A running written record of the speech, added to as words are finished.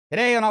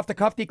Today on Off the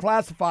Cuff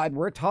Declassified,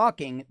 we're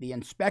talking the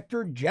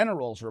Inspector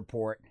General's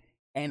report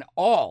and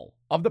all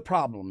of the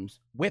problems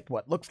with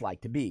what looks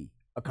like to be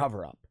a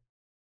cover-up.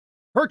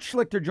 Kurt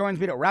Schlichter joins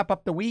me to wrap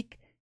up the week,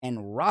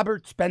 and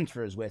Robert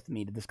Spencer is with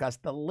me to discuss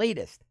the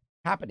latest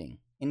happening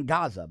in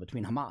Gaza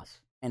between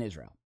Hamas and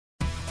Israel.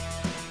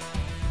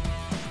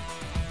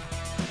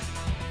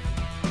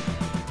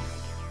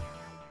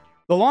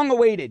 The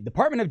long-awaited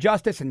Department of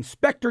Justice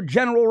Inspector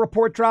General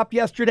report dropped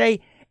yesterday,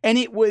 and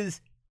it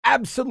was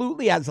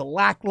absolutely as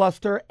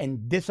lackluster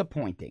and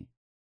disappointing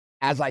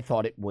as I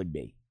thought it would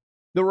be.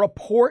 The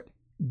report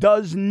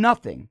does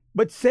nothing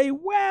but say,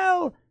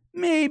 well,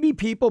 maybe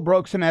people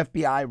broke some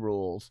FBI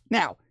rules.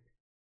 Now,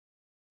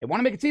 they want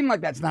to make it seem like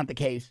that's not the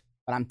case,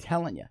 but I'm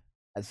telling you,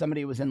 as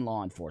somebody who was in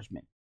law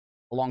enforcement,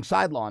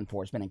 alongside law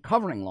enforcement and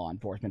covering law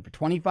enforcement for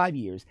 25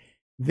 years,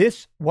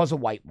 this was a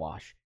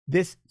whitewash.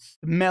 This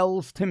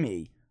smells to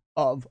me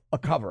of a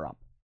cover-up.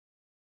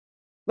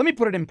 Let me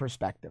put it in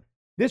perspective.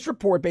 This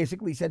report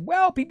basically said,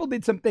 well, people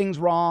did some things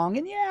wrong,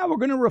 and yeah, we're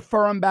going to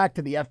refer them back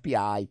to the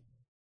FBI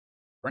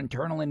for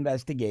internal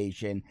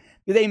investigation.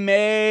 They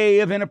may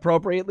have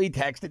inappropriately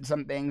texted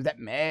some things that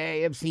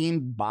may have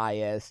seemed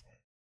biased.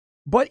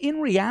 But in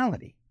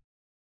reality,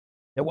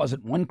 there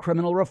wasn't one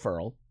criminal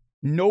referral.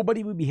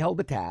 Nobody would be held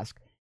to task.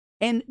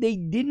 And they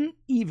didn't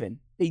even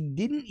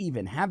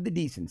have the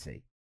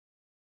decency,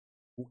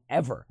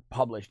 whoever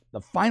published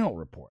the final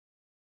report.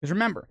 Because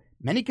remember,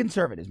 many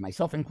conservatives,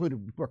 myself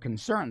included, were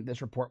concerned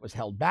this report was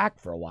held back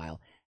for a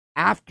while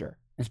after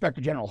Inspector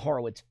General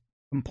Horowitz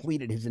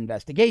completed his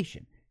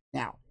investigation.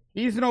 Now,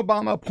 he's an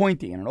Obama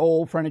appointee and an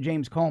old friend of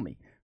James Comey.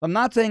 I'm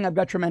not saying I've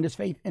got tremendous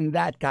faith in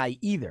that guy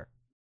either.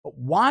 But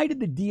why did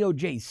the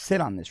DOJ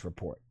sit on this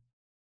report?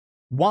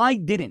 Why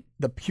didn't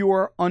the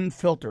pure,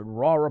 unfiltered,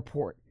 raw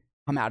report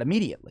come out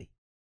immediately?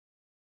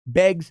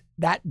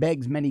 That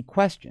begs many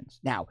questions.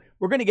 Now,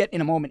 we're going to get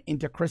in a moment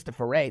into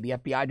Christopher Wray, the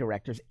FBI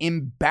director's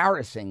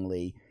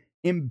embarrassingly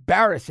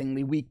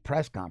weak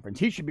press conference.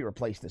 He should be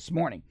replaced this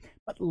morning.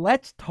 But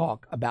let's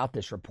talk about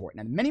this report.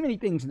 Now, many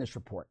things in this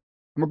report,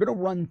 and we're going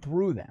to run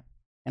through them.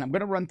 And I'm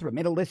going to run through, I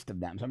made a list of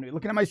them. So I'm going to be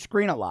looking at my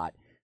screen a lot,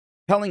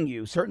 telling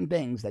you certain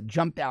things that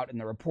jumped out in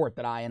the report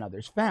that I and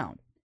others found.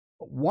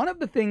 But one of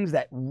the things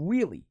that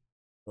really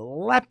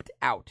leapt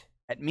out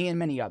at me and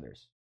many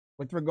others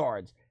with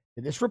regards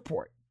to this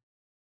report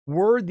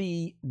were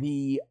the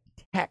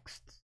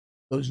texts,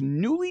 those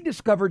newly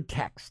discovered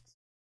texts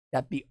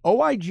that the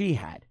OIG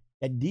had,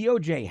 that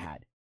DOJ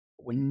had,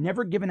 but were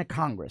never given to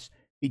Congress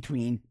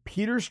between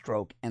Peter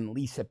Strzok and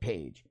Lisa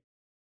Page.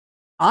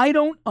 I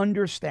don't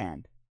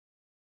understand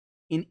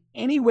in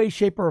any way,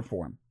 shape, or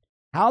form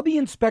how the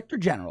Inspector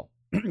General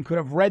could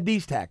have read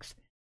these texts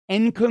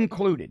and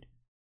concluded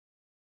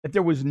that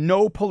there was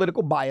no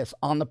political bias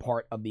on the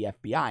part of the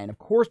FBI. And of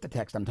course, the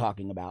text I'm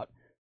talking about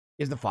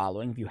is the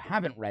following. If you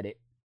haven't read it,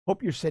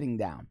 hope you're sitting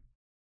down.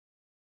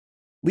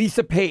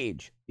 Lisa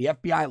Page, the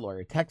FBI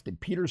lawyer,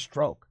 texted Peter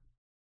Strzok,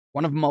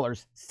 one of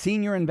Mueller's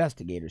senior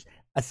investigators,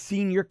 a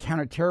senior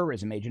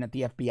counterterrorism agent at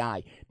the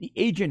FBI, the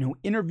agent who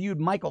interviewed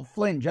Michael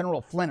Flynn,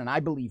 General Flynn, and I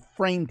believe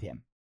framed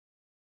him.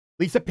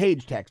 Lisa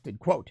Page texted,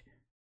 quote,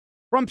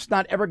 Trump's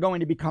not ever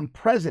going to become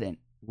president,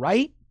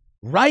 right?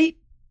 Right?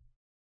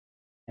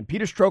 And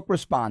Peter Strzok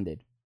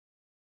responded,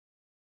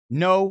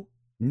 no,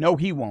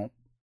 he won't.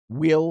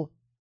 We'll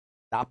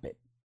stop it.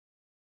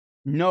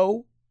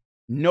 No,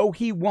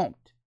 he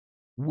won't.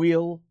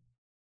 We'll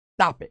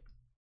stop it.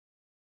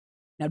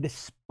 Now,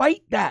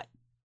 despite that,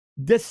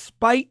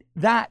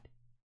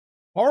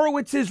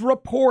 Horowitz's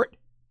report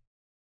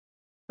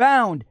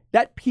found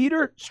that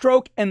Peter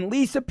Strzok and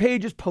Lisa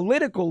Page's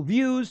political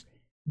views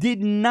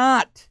did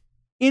not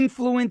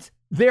influence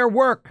their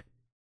work.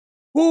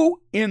 Who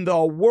in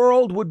the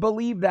world would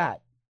believe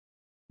that?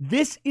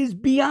 This is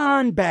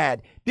beyond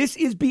bad. This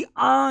is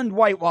beyond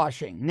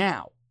whitewashing.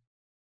 Now,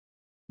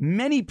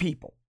 many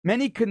people,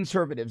 many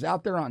conservatives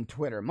out there on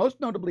Twitter,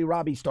 most notably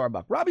Robbie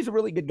Starbuck. Robbie's a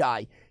really good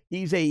guy.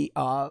 He's an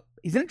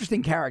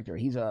interesting character.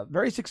 He's a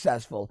very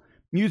successful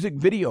music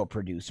video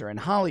producer in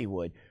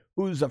Hollywood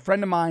who's a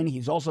friend of mine.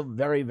 He's also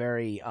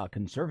very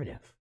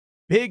conservative.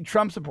 Big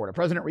Trump supporter.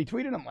 President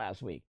retweeted him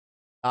last week.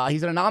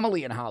 He's an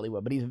anomaly in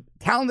Hollywood, but he's a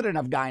talented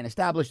enough guy and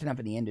established enough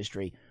in the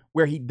industry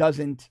where he's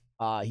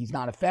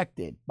not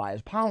affected by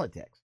his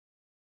politics.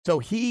 So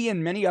he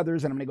and many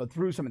others, and I'm going to go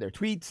through some of their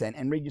tweets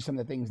and read you some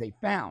of the things they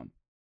found.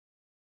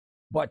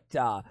 But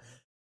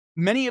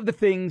many of the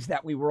things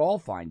that we were all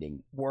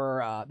finding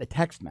were the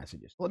text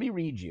messages. Let me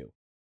read you.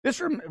 This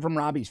from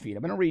Robbie's feed.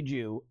 I'm going to read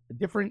you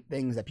different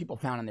things that people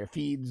found in their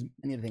feeds,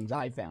 many of the things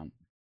I found.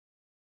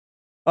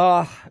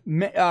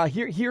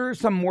 Here are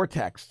some more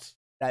texts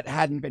that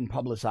hadn't been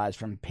publicized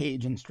from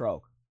Page and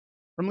Strzok.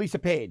 From Lisa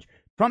Page,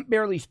 Trump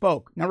barely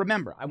spoke. Now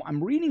remember,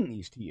 I'm reading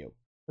these to you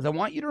because I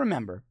want you to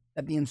remember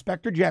that the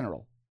Inspector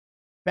General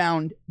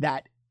found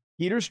that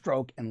Peter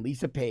Strzok and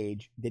Lisa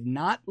Page did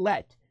not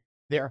let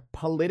their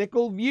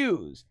political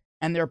views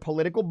and their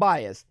political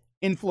bias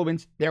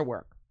influence their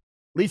work.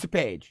 Lisa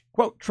Page,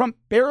 quote, Trump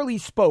barely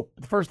spoke.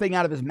 The first thing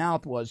out of his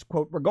mouth was,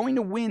 quote, we're going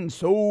to win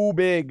so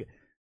big.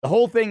 The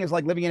whole thing is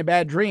like living in a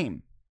bad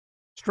dream.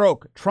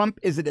 Stroke, Trump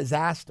is a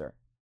disaster.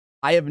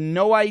 I have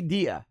no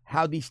idea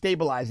how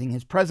destabilizing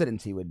his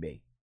presidency would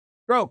be.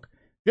 Stroke,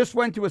 just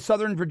went to a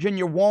Southern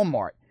Virginia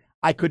Walmart.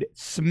 I could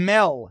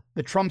smell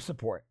the Trump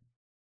support.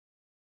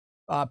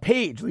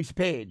 Page, Lisa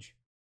Page,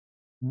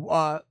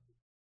 the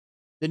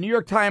New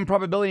York Times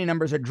probability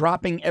numbers are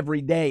dropping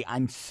every day.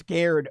 I'm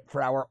scared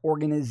for our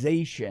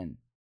organization.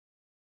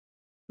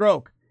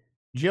 Stroke,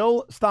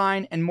 Jill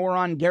Stein and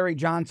moron Gary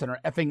Johnson are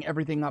effing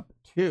everything up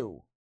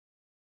too.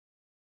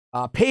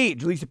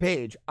 Page, Lisa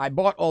Page, I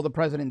bought All the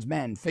President's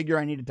Men. Figure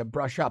I needed to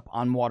brush up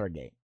on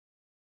Watergate.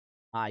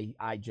 I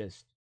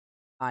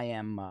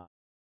am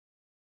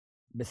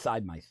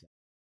beside myself.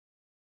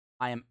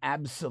 I am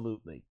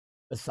absolutely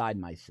beside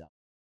myself.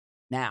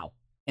 Now,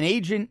 an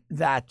agent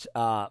that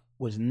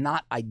was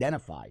not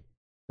identified,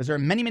 because there are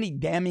many, many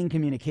damning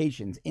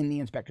communications in the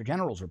Inspector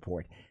General's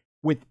report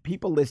with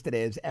people listed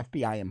as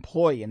FBI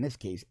employee, in this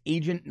case,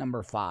 Agent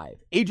Number 5.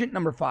 Agent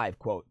Number 5,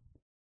 quote,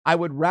 I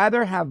would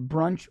rather have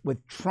brunch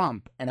with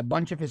Trump and a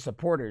bunch of his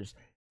supporters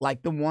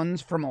like the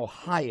ones from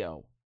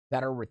Ohio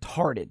that are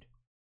retarded.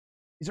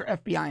 These are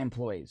FBI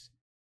employees.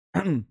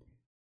 Another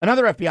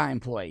FBI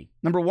employee,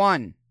 number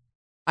 1.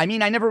 I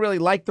mean, I never really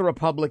liked the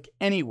Republic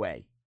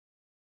anyway.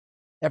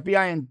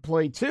 FBI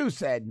employee 2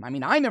 said, I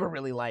mean, I never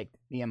really liked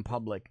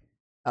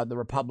the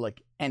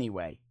Republic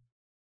anyway.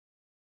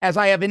 As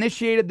I have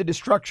initiated the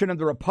destruction of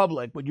the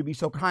Republic, would you be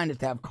so kind as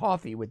to have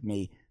coffee with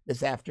me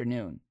this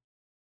afternoon?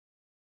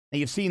 Now,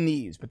 you've seen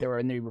these, but they were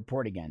in the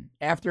report again.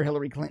 After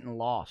Hillary Clinton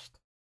lost.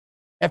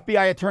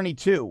 FBI attorney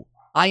 2,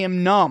 I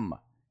am numb.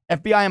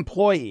 FBI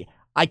employee,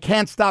 I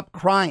can't stop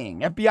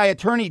crying. FBI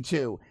attorney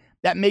 2,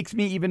 that makes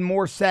me even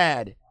more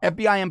sad.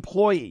 FBI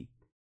employee,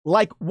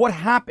 like what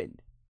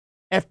happened?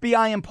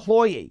 FBI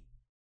employee,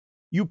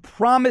 you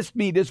promised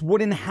me this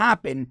wouldn't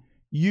happen.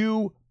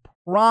 You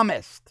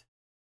promised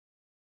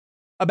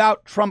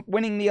about Trump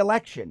winning the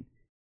election.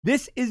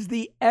 This is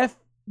the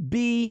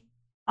FBI.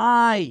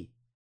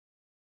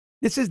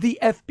 This is the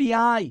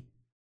FBI.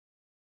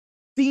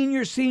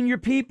 Senior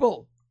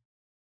people.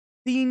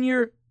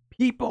 Senior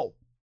people.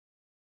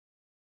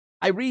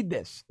 I read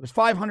this. It was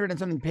 500 and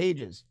something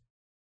pages.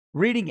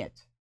 Reading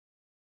it.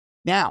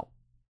 Now,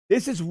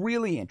 this is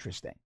really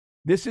interesting.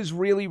 This is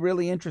really,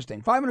 really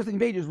interesting. 500 something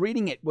pages.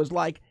 Reading it was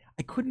like,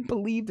 I couldn't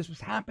believe this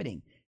was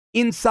happening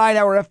inside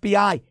our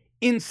FBI,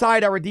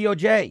 inside our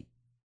DOJ.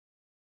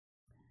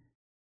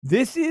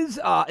 This is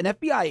an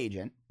FBI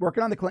agent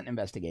working on the Clinton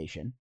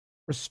investigation,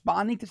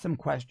 responding to some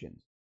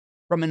questions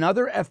from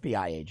another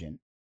FBI agent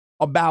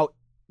about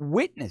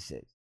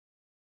witnesses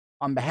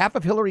on behalf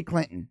of Hillary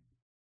Clinton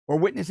or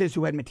witnesses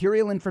who had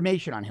material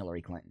information on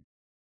Hillary Clinton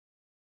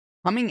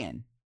coming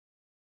in.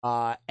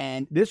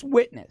 And this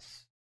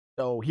witness,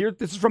 so here,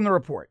 this is from the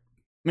report.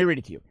 Let me read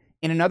it to you.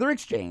 In another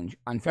exchange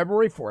on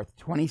February 4th,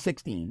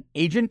 2016,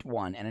 Agent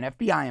 1 and an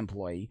FBI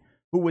employee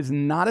who was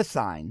not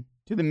assigned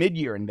to the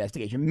mid-year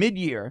investigation,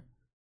 mid-year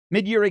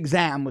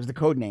exam was the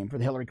code name for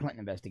the Hillary Clinton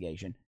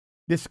investigation,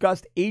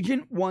 discussed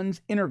Agent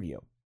 1's interview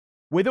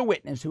with a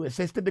witness who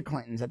assisted the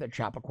Clintons at their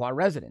Chappaqua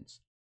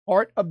residence.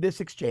 Part of this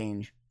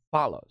exchange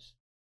follows.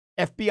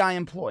 FBI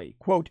employee,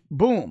 quote,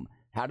 boom,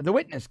 how did the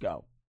witness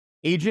go?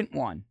 Agent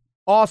 1,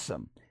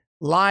 awesome,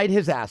 lied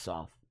his ass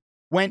off.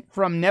 Went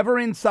from never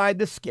inside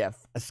the SCIF.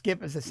 A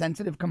SCIF is a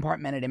sensitive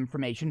compartmented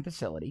information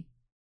facility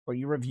where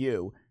you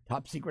review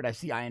top secret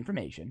SCI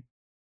information.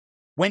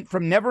 Went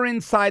from never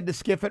inside the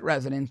SCIF at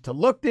residence to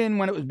looked in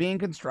when it was being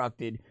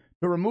constructed,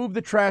 to remove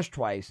the trash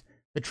twice,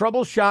 to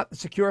troubleshot the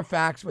secure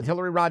fax with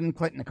Hillary Rodham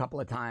Clinton a couple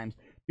of times,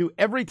 to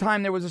every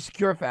time there was a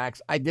secure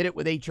fax, I did it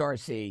with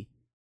HRC.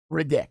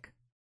 Ridic.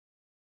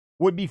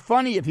 Would be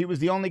funny if he was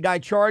the only guy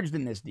charged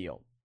in this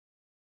deal.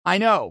 I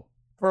know.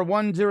 For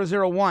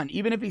 1001,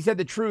 even if he said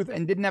the truth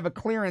and didn't have a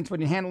clearance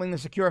when handling the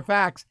secure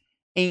fax,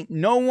 ain't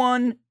no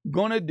one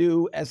gonna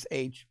do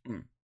SH.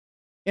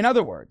 In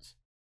other words,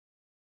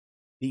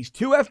 these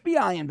two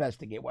FBI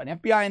investigators, an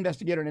FBI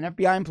investigator and an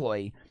FBI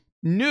employee,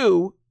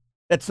 knew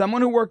that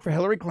someone who worked for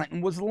Hillary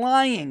Clinton was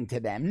lying to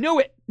them. Knew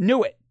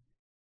it.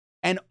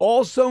 And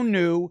also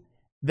knew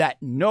that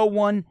no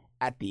one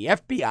at the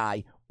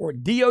FBI or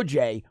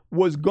DOJ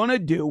was gonna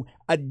do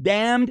a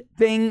damned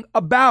thing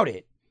about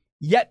it.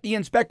 Yet the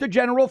Inspector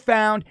General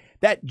found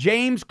that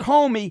James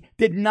Comey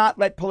did not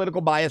let political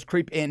bias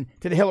creep in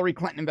to the Hillary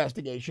Clinton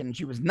investigation, and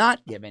she was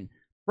not given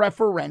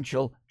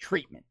preferential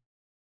treatment.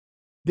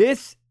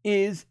 This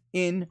is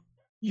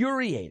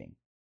infuriating.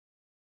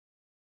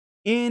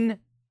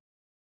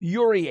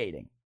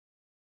 Infuriating.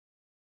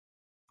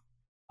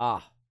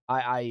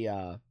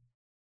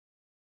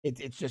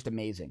 It's just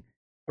amazing.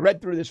 I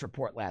read through this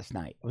report last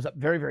night. I was up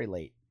very, very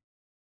late.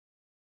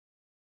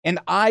 And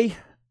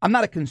I'm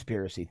not a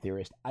conspiracy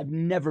theorist. I've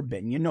never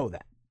been. You know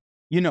that.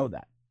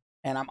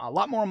 And I'm a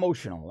lot more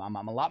emotional. I'm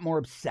a lot more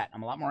upset.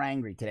 I'm a lot more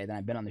angry today than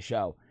I've been on the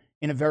show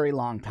in a very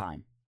long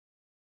time.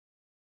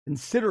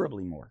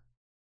 Considerably more.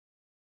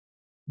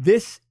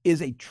 This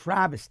is a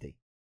travesty.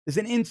 is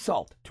an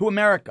insult to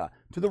America,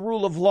 to the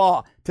rule of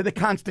law, to the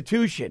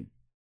Constitution.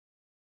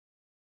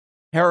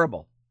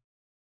 Terrible.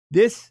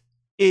 This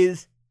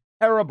is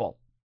terrible.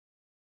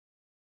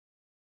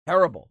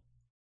 Terrible.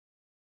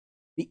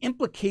 The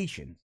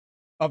implications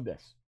of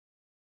this.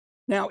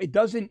 Now, it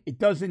doesn't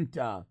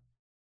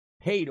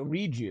pay to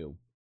read you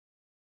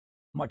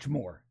much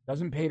more. It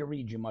doesn't pay to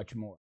read you much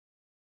more.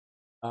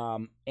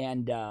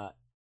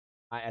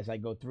 As I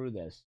go through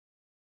this,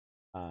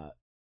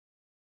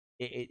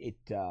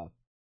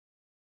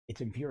 it's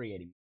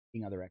infuriating.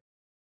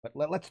 But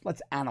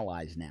let's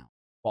analyze now.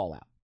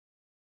 Fallout.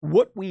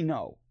 What we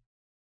know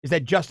is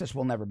that justice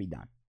will never be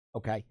done.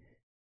 Okay.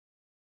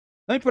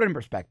 Let me put it in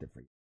perspective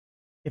for you.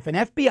 If an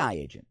FBI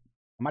agent,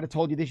 I might have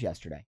told you this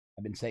yesterday.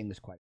 I've been saying this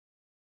quite.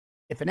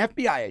 If an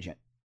FBI agent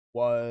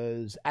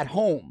was at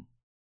home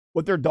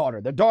with their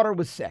daughter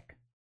was sick,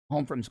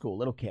 home from school,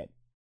 little kid,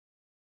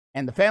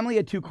 and the family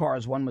had 2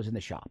 cars. One was in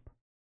the shop,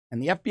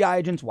 and the FBI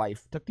agent's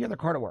wife took the other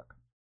car to work,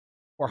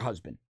 or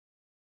husband.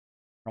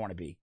 I don't want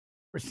to be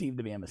perceived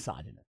to be a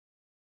misogynist.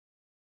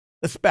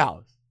 The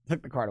spouse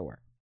took the car to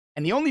work,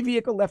 and the only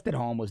vehicle left at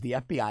home was the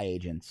FBI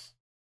agent's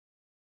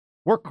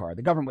work car,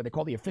 the government, what they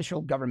call the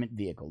official government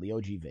vehicle, the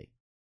OGV,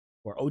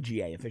 or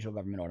OGA, official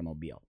government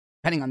automobile,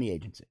 depending on the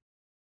agency.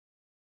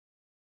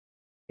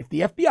 If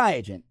the FBI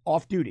agent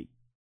off duty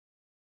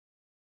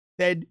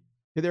said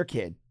to their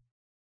kid,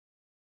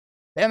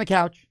 stay on the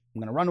couch,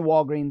 I'm going to run to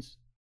Walgreens,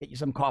 get you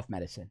some cough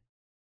medicine,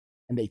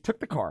 and they took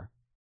the car,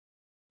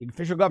 the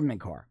official government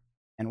car,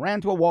 and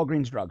ran to a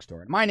Walgreens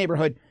drugstore. In my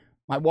neighborhood,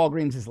 my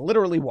Walgreens is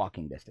literally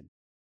walking distance,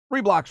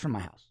 3 blocks from my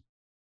house.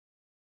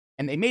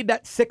 And they made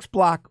that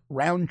 6-block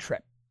round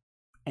trip.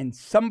 And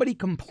somebody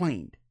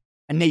complained,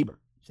 a neighbor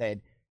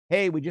said,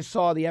 hey, we just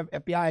saw the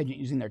FBI agent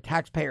using their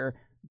taxpayer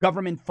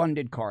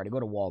government-funded car to go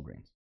to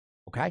Walgreens.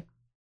 Okay?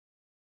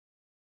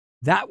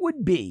 That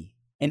would be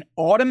an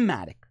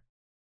automatic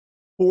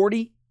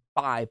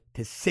 45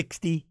 to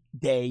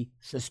 60-day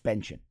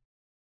suspension.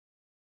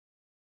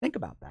 Think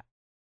about that.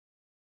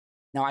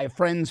 Now, I have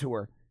friends who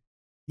are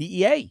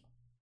DEA.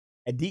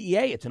 At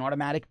DEA, it's an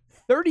automatic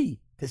 30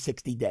 to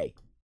 60-day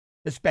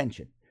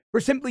suspension for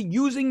simply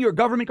using your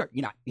government card.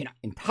 You're not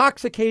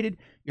intoxicated.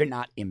 You're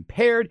not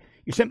impaired.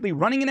 You're simply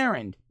running an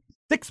errand,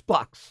 6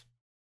 blocks,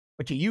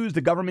 but you use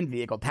the government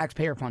vehicle,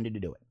 taxpayer funded, to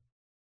do it.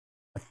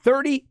 A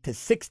 30 to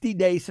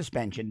 60-day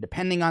suspension,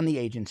 depending on the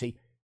agency,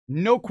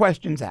 no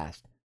questions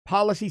asked,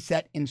 policy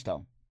set in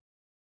stone.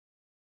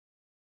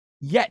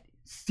 Yet,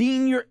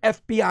 senior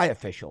FBI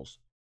officials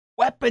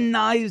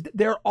weaponized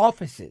their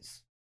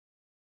offices.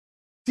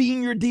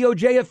 Senior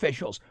DOJ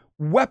officials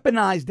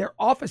weaponized their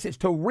offices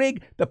to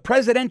rig the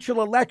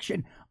presidential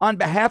election on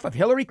behalf of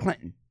Hillary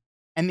Clinton.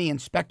 And the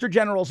Inspector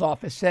General's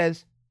office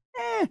says,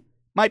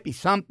 might be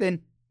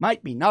something,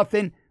 might be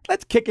nothing.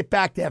 Let's kick it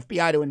back to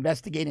FBI to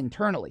investigate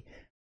internally.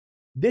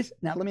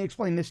 Now, let me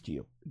explain this to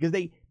you, because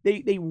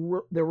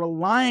they're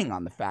relying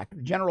on the fact that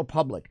the general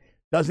public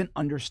doesn't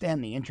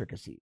understand the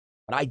intricacies.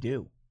 But I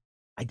do.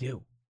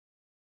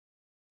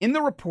 In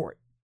the report,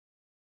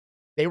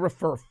 they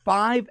refer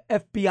 5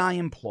 FBI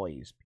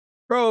employees,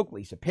 Stroke,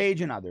 Lisa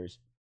Page, and others,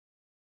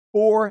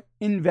 for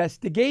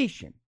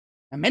investigation.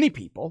 And many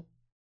people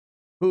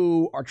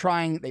who are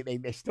trying,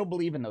 they still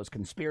believe in those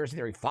conspiracy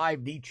theory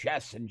 5D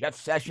chess, and Jeff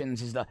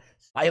Sessions is the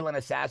silent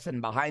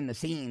assassin behind the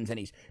scenes, and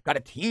he's got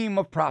a team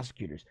of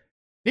prosecutors.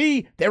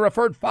 See, they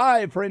referred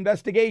 5 for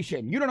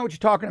investigation. You don't know what you're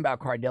talking about,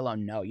 Cardillo.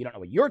 No, you don't know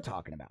what you're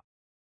talking about.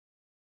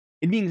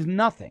 It means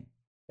nothing.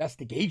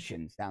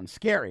 Investigation sounds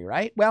scary,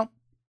 right? Well,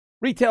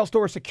 retail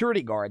store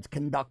security guards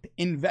conduct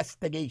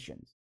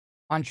investigations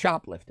on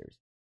shoplifters.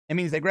 It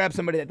means they grab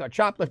somebody that thought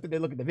shoplifted, they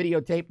look at the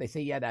videotape, they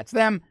say, yeah, that's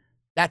them.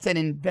 That's an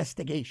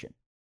investigation.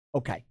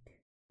 Okay.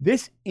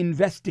 This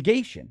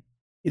investigation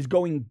is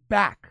going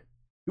back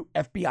to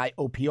FBI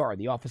OPR,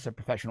 the Office of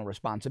Professional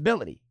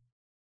Responsibility.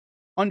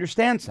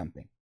 Understand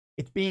something.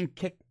 It's being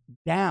kicked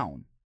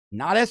down,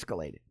 not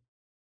escalated.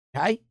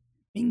 Okay?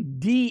 Being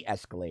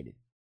de-escalated.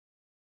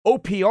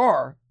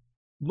 OPR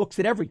looks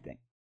at everything.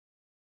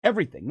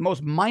 Everything, the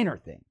most minor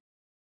thing.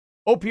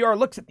 OPR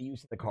looks at the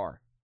use of the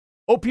car.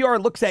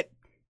 OPR looks at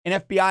an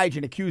FBI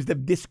agent accused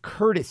of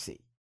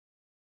discourtesy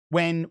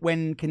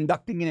when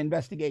conducting an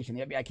investigation.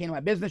 The FBI came to my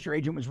business, your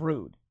agent was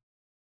rude.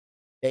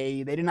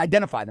 They didn't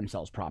identify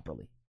themselves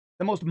properly.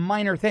 The most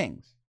minor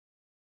things.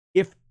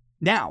 If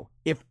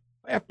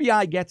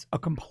FBI gets a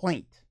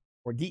complaint,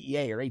 or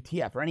DEA or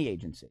ATF or any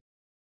agency,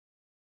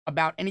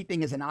 about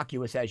anything as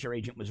innocuous as your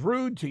agent was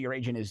rude to your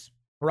agent is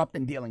corrupt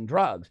and dealing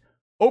drugs,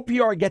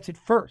 OPR gets it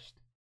first.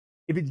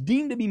 If it's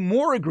deemed to be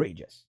more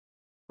egregious,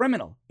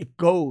 criminal, it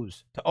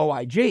goes to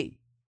OIG,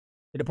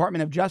 the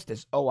Department of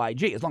Justice,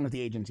 OIG, as long as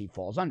the agency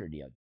falls under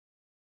DOJ.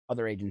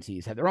 Other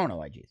agencies have their own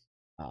OIGs.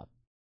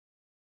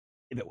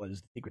 If it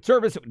was the Secret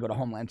Service, it would go to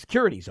Homeland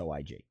Security's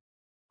OIG.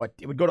 But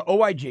it would go to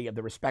OIG of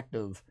the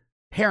respective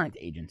parent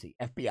agency.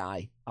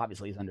 FBI,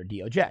 obviously, is under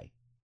DOJ.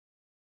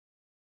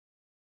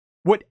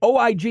 What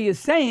OIG is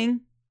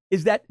saying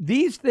is that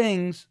these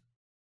things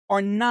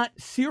are not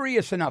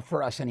serious enough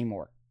for us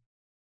anymore.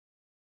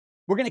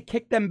 We're going to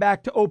kick them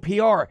back to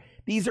OPR.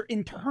 These are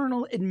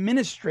internal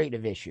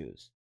administrative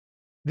issues.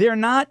 They're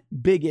not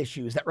big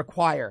issues that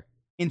require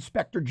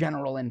Inspector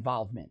General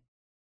involvement.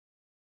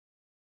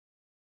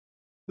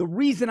 The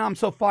reason I'm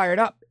so fired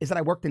up is that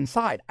I worked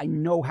inside. I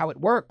know how it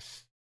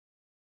works.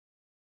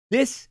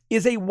 This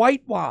is a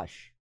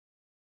whitewash.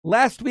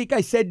 Last week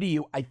I said to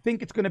you, I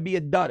think it's going to be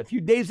a dud. A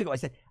few days ago I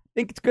said, I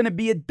think it's going to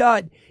be a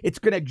dud. It's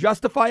going to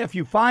justify a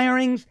few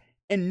firings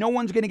and no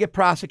one's going to get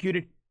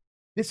prosecuted.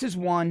 This is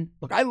one.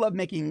 Look, I love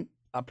making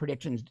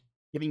predictions,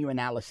 giving you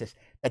analysis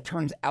that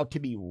turns out to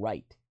be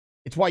right.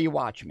 It's why you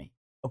watch me,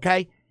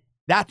 okay?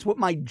 That's what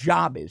my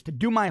job is, to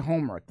do my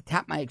homework, to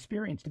tap my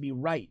experience, to be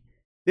right.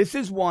 This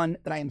is one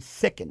that I am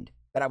sickened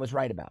that I was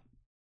right about.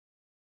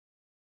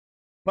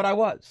 But I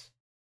was.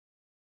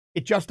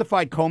 It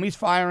justified Comey's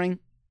firing,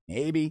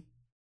 maybe.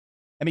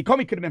 I mean,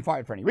 Comey could have been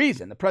fired for any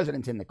reason. The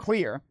president's in the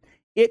clear.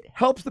 It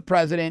helps the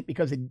president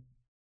because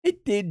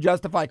it did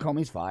justify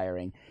Comey's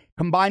firing,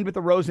 combined with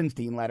the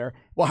Rosenstein letter.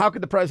 Well, how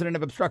could the president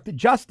have obstructed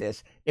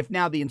justice if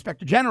now the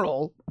Inspector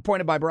General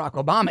appointed by Barack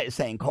Obama is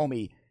saying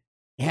Comey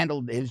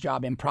handled his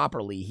job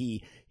improperly?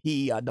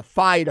 He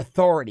defied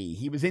authority.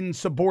 He was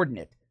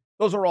insubordinate.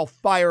 Those are all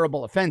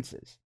fireable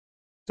offenses.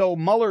 So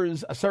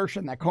Mueller's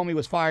assertion that Comey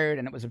was fired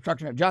and it was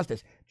obstruction of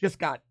justice just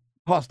got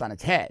tossed on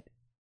its head.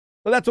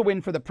 So that's a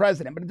win for the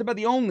president, but it's about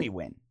the only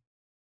win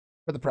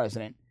for the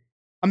president.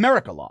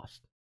 America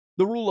lost.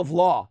 The rule of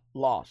law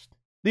lost.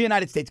 The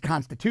United States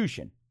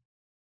Constitution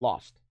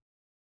lost.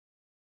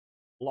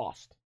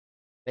 Lost.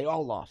 They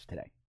all lost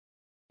today.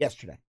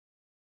 Yesterday.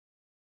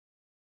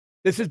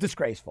 This is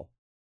disgraceful.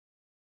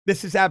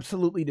 This is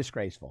absolutely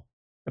disgraceful.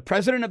 The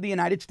president of the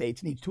United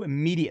States needs to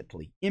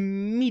immediately,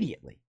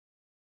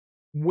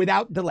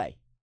 without delay,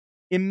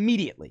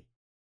 immediately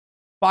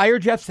fire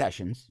Jeff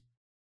Sessions,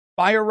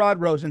 fire Rod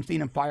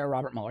Rosenstein, and fire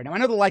Robert Mueller. Now, I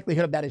know the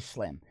likelihood of that is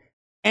slim.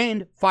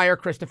 And fire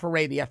Christopher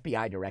Wray, the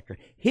FBI director.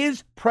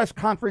 His press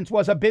conference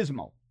was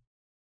abysmal.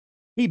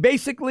 He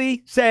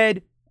basically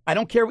said, I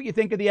don't care what you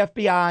think of the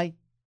FBI.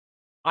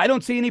 I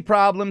don't see any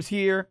problems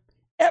here.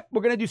 Yep,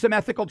 we're going to do some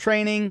ethical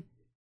training.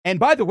 And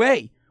by the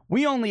way,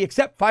 we only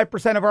accept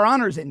 5% of our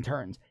honors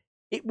interns.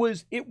 It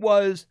was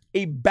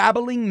a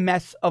babbling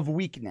mess of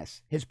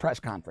weakness, his press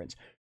conference.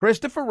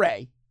 Christopher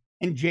Wray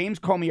and James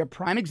Comey are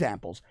prime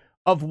examples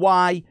of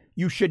why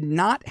you should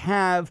not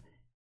have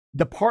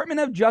Department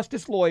of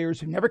Justice lawyers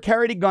who never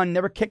carried a gun,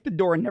 never kicked a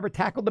door, and never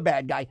tackled the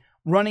bad guy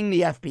running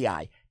the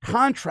FBI.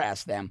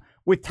 Contrast them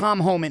with Tom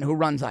Homan, who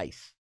runs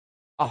ICE,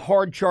 a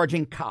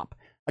hard-charging cop.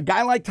 A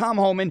guy like Tom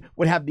Homan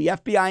would have the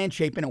FBI in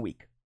shape in a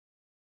week.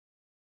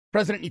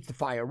 President needs to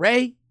fire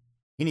Wray.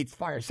 He needs to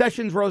fire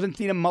Sessions,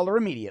 Rosenstein, and Mueller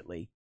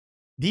immediately.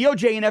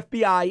 DOJ and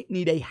FBI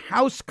need a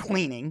house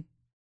cleaning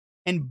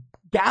and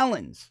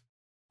gallons,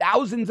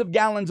 thousands of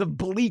gallons of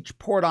bleach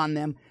poured on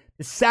them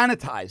to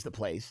sanitize the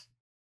place.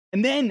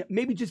 And then,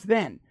 maybe just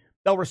then,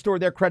 they'll restore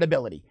their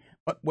credibility.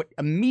 But what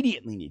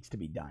immediately needs to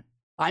be done,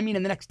 I mean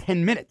in the next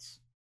 10 minutes,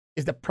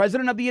 is the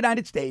president of the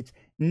United States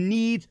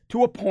needs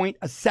to appoint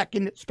a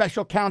second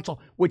special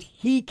counsel, which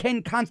he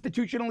can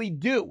constitutionally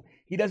do.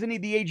 He doesn't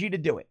need the AG to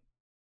do it.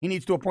 He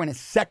needs to appoint a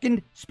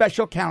second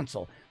special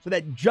counsel so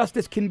that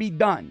justice can be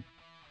done.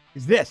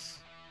 Because this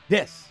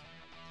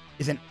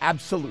is an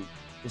absolute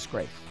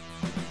disgrace.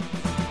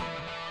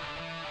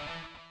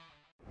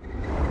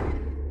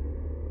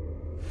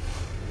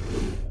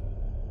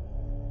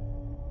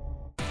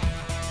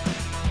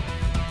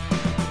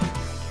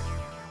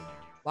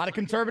 A lot of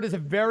conservatives are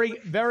very,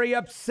 very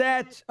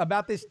upset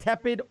about this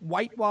tepid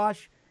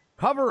whitewash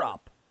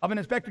cover-up of an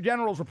Inspector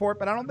General's report,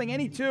 but I don't think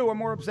any two are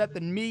more upset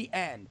than me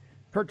and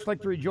Kurt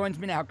Schlichter, who joins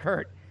me now.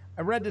 Kurt,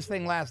 I read this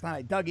thing last night.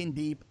 I dug in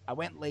deep. I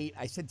went late.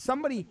 I said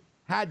somebody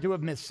had to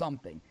have missed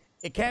something.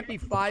 It can't be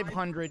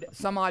 500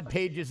 some odd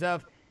pages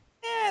of,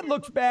 it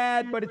looks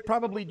bad, but it's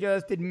probably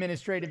just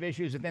administrative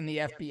issues within the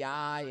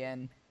FBI,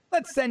 and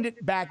let's send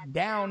it back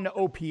down to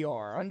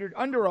OPR,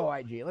 under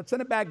OIG. Let's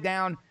send it back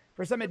down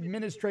for some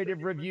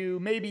administrative review.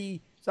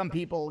 Maybe some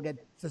people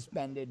get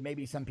suspended.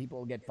 Maybe some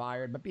people get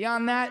fired. But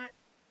beyond that,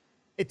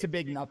 it's a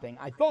big nothing.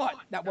 I thought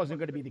that wasn't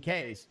going to be the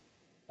case.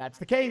 That's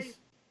the case.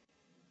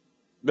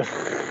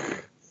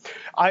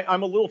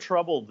 I'm a little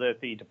troubled that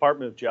the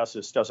Department of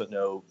Justice doesn't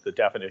know the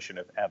definition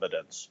of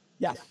evidence.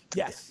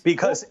 Yes.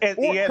 Because at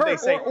the end they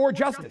say... Or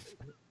justice.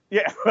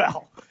 Yeah,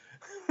 well,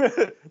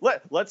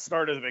 let's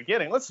start at the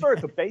beginning. Let's start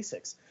at the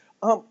basics.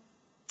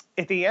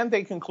 At the end,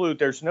 they conclude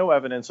there's no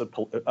evidence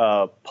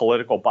of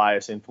political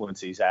bias influence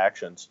these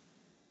actions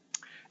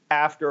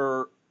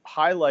after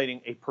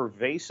highlighting a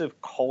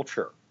pervasive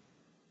culture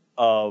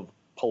of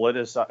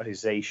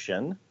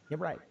politicization. You're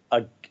right.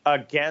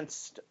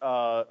 Against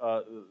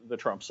the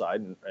Trump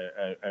side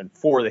and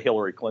for the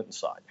Hillary Clinton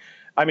side.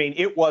 I mean,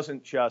 it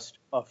wasn't just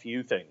a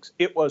few things.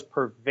 It was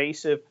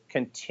pervasive,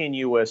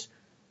 continuous,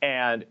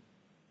 and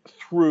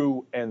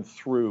through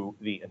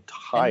the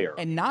entire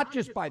and not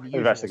just by the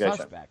usual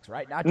suspects,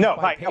 right? Not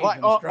just by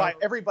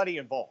everybody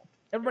involved.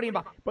 Everybody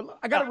involved. But look,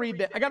 I got to read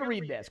this. I got to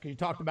read this because you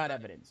talked about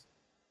evidence.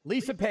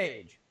 Lisa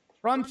Page,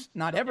 Trump's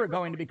not ever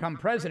going to become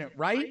president,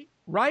 right?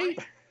 right?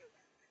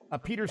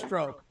 Peter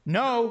Strzok,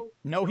 no,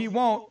 he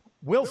won't.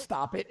 We'll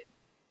stop it.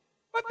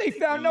 But they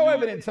found no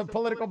evidence of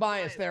political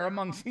bias there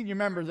among senior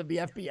members of the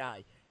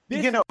FBI.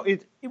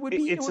 It would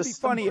be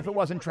funny if it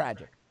wasn't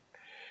tragic.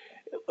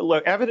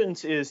 Look,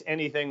 evidence is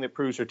anything that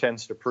proves or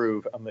tends to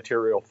prove a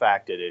material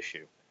fact at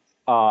issue.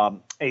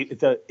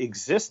 The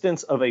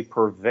existence of a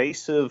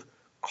pervasive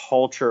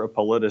culture of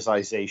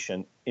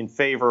politicization in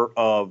favor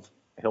of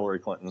Hillary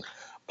Clinton,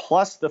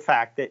 plus the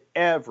fact that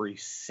every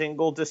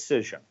single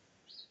decision,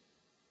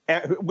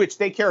 which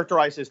they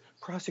characterize as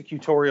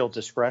prosecutorial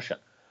discretion,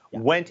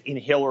 went in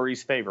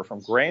Hillary's favor, from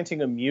granting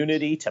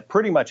immunity to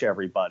pretty much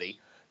everybody,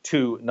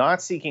 to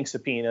not seeking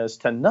subpoenas,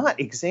 to not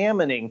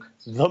examining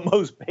the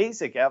most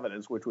basic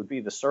evidence, which would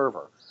be the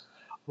server.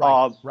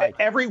 Right.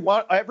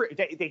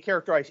 They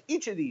characterize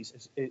each of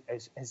these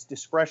as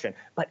discretion,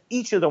 but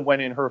each of them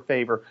went in her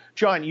favor.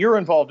 John, you're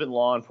involved in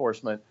law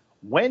enforcement.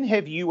 When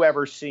have you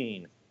ever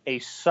seen a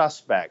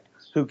suspect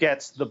who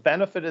gets the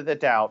benefit of the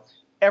doubt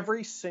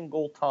every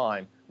single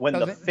time when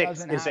the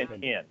fix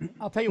isn't in?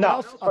 I'll tell you what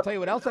else. I'll tell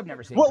you what else I've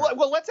never seen.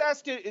 Well, let's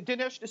ask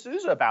Dinesh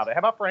D'Souza about it. How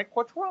about Frank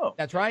Quattrone?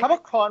 That's right. How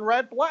about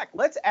Conrad Black?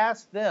 Let's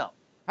ask them.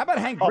 How about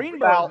Hank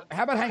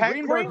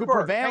Greenberg? Who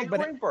prevailed,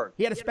 but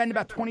he had to spend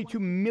about $22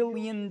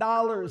 million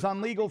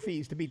on legal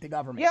fees to beat the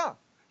government?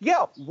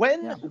 Yeah.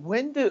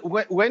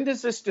 When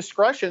does this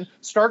discretion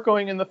start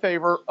going in the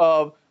favor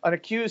of an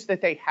accused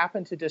that they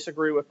happen to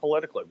disagree with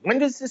politically? When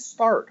does this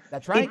start?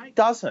 That's right. It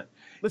doesn't.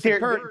 Listen,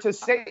 Kurt, to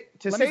say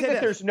that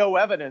there's no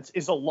evidence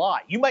is a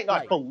lie. You might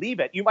not believe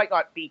it. You might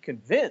not be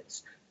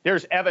convinced.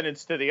 There's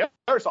evidence to the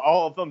others.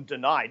 All of them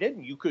denied it,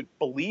 and you could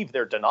believe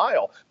their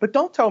denial. But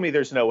don't tell me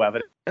there's no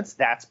evidence.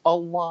 That's a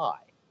lie.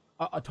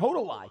 A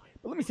total lie.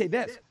 But let me say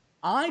this.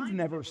 I've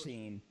never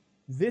seen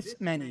this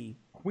many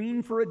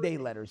Queen for a Day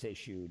letters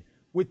issued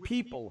with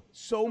people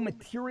so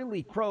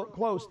materially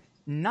close,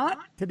 not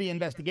to the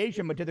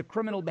investigation, but to the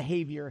criminal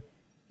behavior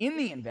in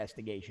the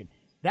investigation.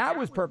 That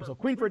was purposeful.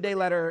 Queen for a Day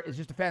letter is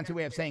just a fancy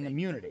way of saying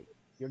immunity.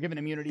 You're given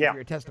immunity for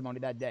your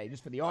testimony that day,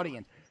 just for the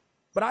audience.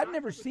 But I've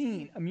never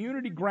seen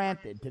immunity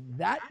granted to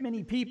that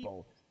many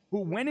people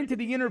who went into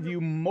the interview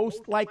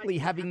most likely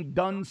having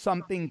done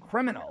something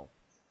criminal.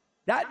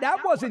 That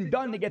wasn't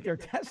done to get their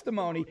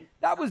testimony.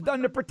 That was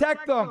done to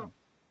protect them.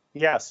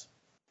 Yes.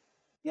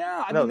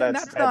 Yeah,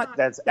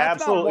 that's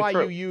absolutely not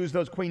why you use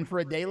those Queen for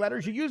a Day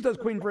letters. You use those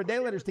Queen for a Day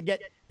letters to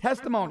get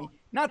testimony,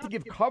 not to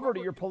give cover to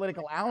your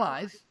political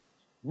allies.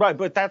 Right,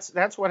 but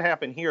that's what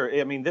happened here.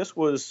 I mean, this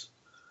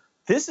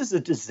is a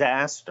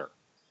disaster.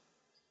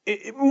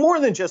 More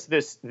than just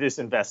this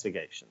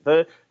investigation.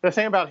 The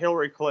thing about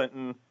Hillary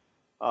Clinton,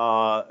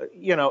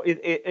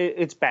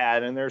 it's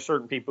bad, and there are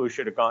certain people who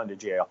should have gone to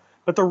jail.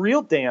 But the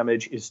real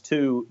damage is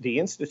to the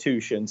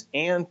institutions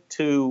and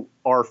to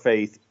our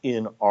faith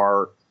in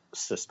our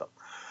system.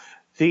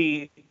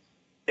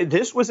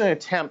 This was an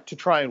attempt to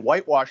try and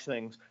whitewash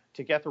things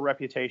to get the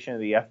reputation of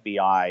the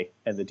FBI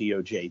and the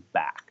DOJ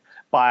back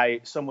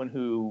by someone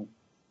who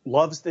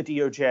loves the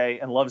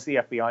DOJ and loves the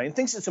FBI and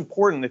thinks it's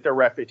important that their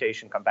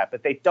reputation come back,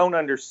 but they don't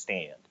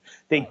understand.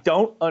 They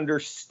don't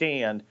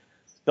understand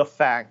the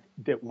fact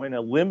that when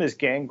a limb is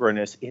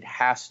gangrenous, it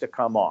has to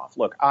come off.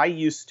 Look, I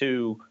used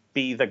to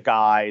be the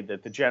guy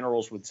that the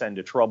generals would send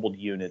to troubled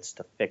units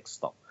to fix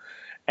them.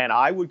 And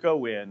I would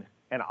go in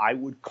and I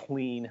would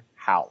clean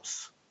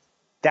house.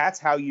 That's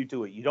how you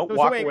do it. You don't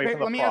walk away from the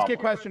problem. Let me ask you a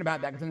question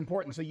about that because it's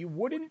important. So you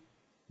wouldn't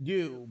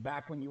do,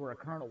 back when you were a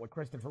colonel, what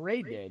Christopher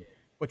Wray did,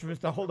 which was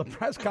to hold a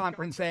press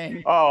conference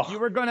saying you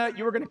were gonna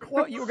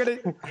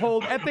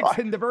hold ethics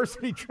and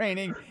diversity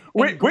training.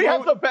 We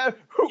have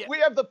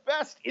the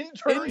best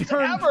interns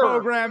intern ever.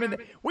 Program, and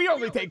we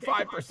only take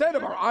 5%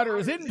 of our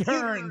honors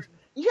interns.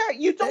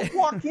 You don't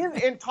walk in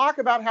and talk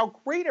about how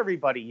great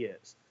everybody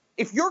is.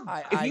 If you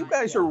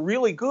guys are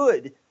really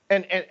good,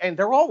 and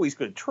they're always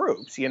good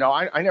troops.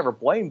 I never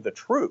blamed the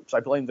troops. I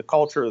blamed the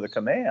culture of the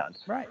command.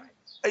 Right.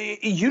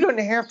 You didn't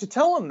have to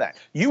tell them that.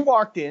 You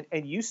walked in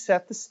and you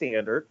set the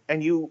standard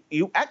and you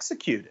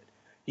executed.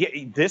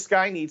 This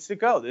guy needs to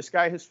go. This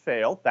guy has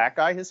failed. That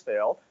guy has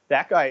failed.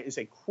 That guy is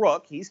a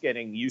crook. He's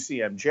getting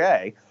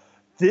UCMJ.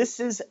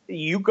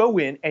 You go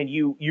in and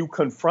you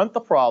confront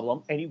the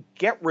problem and you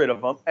get rid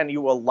of them and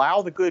you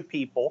allow the good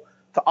people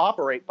to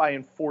operate by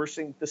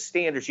enforcing the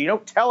standards. You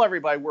don't tell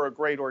everybody we're a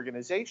great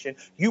organization.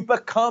 You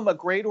become a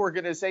great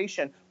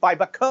organization by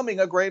becoming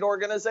a great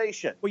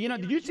organization. Well,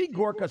 did you see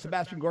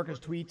Sebastian Gorka's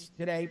tweets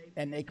today?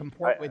 And they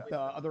comport with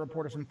other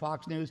reporters from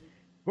Fox News.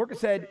 Gorka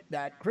said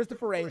that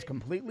Christopher Wray is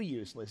completely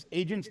useless.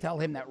 Agents tell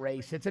him that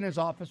Wray sits in his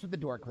office with the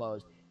door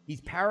closed.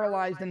 He's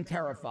paralyzed and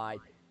terrified.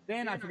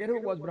 Then, I forget who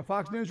it was, but a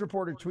Fox News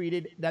reporter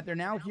tweeted that they're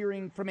now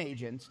hearing from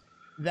agents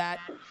that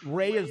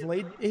Wray has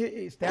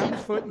stamped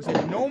his foot and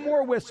said, no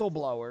more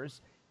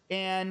whistleblowers,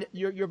 and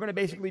you're going to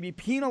basically be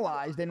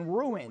penalized and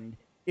ruined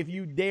if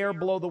you dare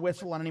blow the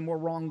whistle on any more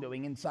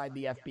wrongdoing inside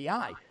the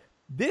FBI.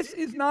 This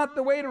is not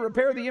the way to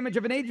repair the image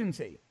of an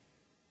agency.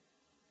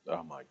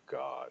 Oh, my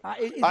God.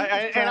 And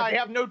I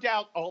have no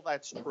doubt all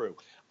that's true.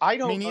 I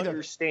don't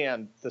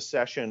understand the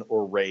Session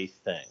or Wray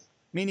thing.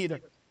 Me neither.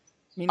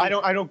 I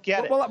don't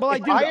get it. Well, I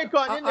do. I had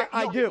gone in there.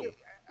 I do.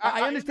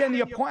 I understand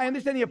the I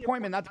understand the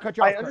appointment. Not to cut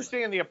you off. I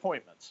understand the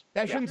appointments.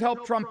 Sessions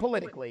helped Trump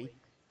politically.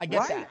 I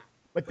get that.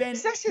 But then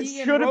Sessions he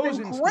and should have been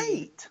Rosenstein,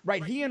 great.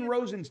 right? He and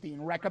Rosenstein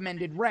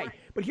recommended Wray.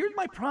 But here's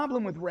my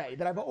problem with Wray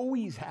that I've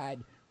always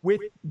had with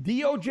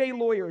DOJ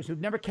lawyers who've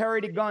never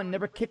carried a gun,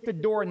 never kicked a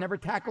door, never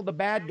tackled a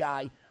bad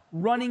guy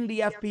running the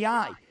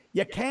FBI.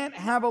 You can't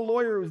have a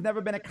lawyer who's never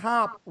been a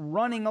cop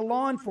running a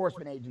law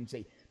enforcement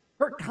agency.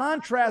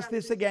 Contrast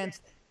this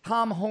against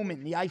Tom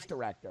Homan, the ICE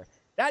director.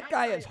 That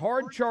guy is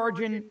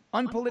hard-charging,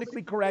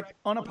 unpolitically correct,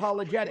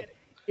 unapologetic.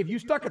 If you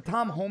stuck a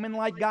Tom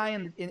Homan-like guy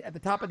at the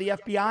top of the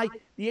FBI,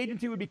 the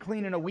agency would be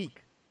clean in a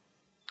week.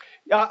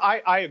 Yeah,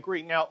 I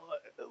agree. Now,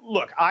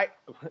 look,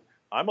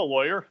 I'm a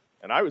lawyer,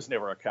 and I was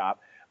never a cop.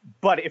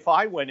 But if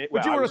I went in,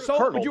 but you were a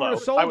soldier.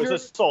 I was a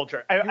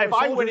soldier. If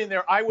I went in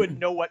there, I would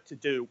know what to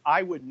do.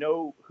 I would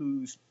know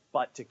whose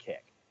butt to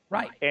kick.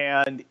 Right.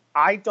 And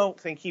I don't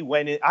think he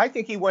went in. I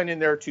think he went in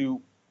there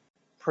to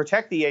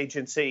protect the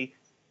agency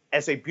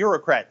as a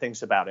bureaucrat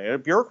thinks about it. A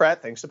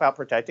bureaucrat thinks about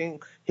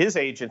protecting his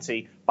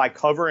agency by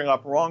covering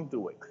up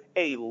wrongdoing.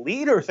 A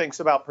leader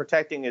thinks about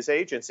protecting his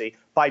agency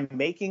by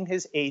making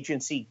his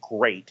agency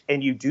great.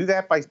 And you do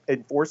that by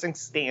enforcing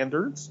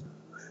standards.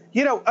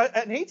 You know,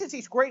 an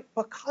agency's great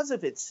because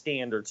of its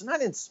standards,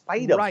 not in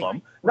spite of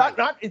them.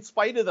 Not in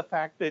spite of the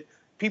fact that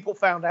people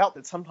found out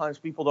that sometimes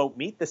people don't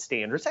meet the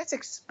standards. That's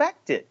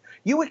expected.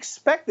 You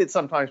expect that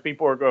sometimes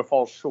people are going to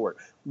fall short.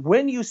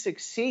 When you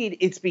succeed,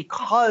 it's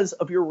because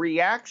of your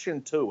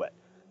reaction to it,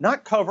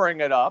 not covering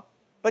it up,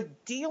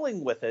 but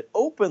dealing with it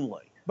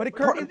openly. But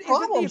isn't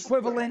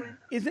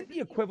the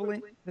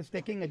equivalent to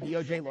sticking a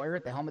DOJ lawyer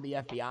at the helm of the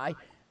FBI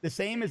the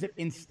same as if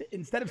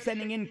instead of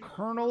sending in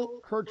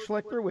Colonel Kurt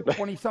Schlichter with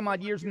 20 some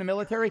odd years in the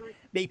military,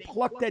 they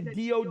plucked a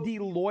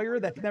DOD lawyer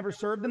that's never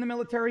served in the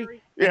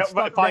military? Yeah,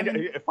 find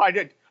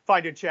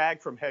a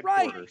JAG from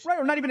headquarters. Right,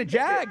 or not even a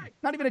JAG,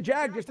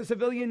 just a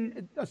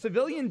civilian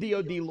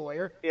DOD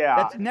lawyer yeah.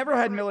 that's never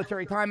had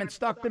military time and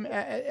stuck them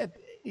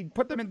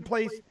put them in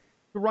place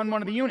to run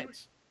one of the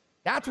units.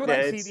 That's what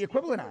I see the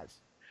equivalent as.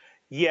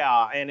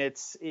 Yeah, and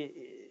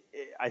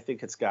I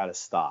think it's got to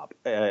stop.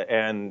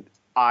 And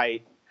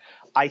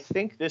I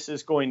think this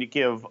is going to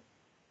give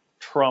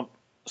Trump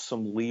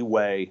some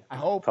leeway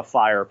to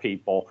fire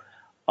people.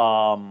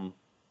 I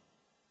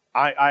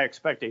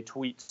expect a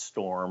tweet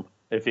storm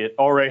if it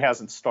already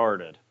hasn't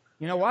started.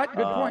 You know what?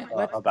 Good point.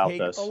 Let's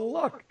take a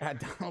look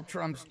at Donald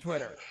Trump's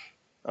Twitter.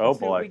 Oh,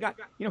 boy.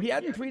 He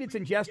hadn't tweeted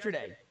since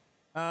yesterday.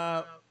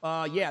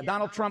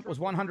 Donald Trump was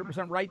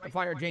 100% right to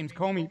fire James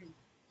Comey.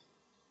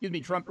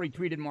 Trump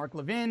retweeted Mark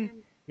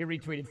Levin. He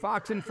retweeted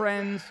Fox and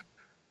Friends.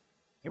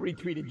 He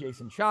retweeted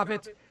Jason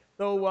Chaffetz.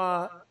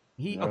 So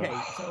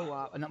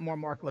more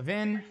Mark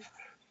Levin.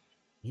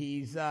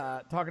 He's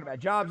talking about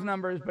jobs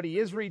numbers, but he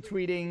is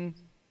retweeting.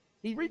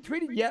 He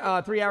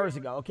retweeted 3 hours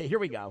ago. Okay, here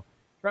we go.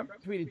 Trump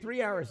tweeted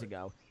 3 hours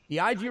ago. The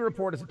IG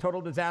report is a total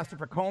disaster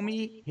for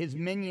Comey, his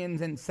minions,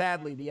 and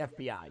sadly the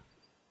FBI.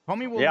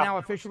 Comey will now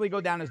officially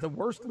go down as the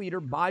worst leader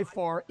by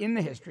far in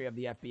the history of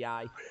the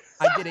FBI.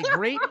 I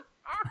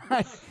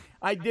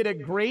did a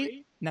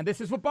great. Now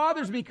this is what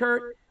bothers me,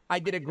 Kurt. I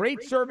did a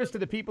great service to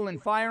the people in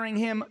firing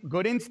him.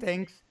 Good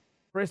instincts.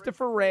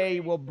 Christopher Wray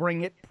will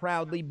bring it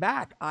proudly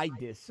back. I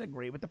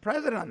disagree with the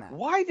president on that.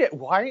 Why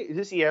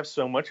does he have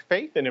so much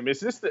faith in him? Is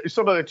this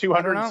some of the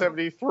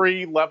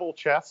 273 level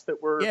chess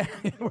that we're? Yeah,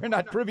 we're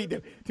not privy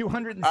to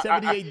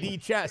 278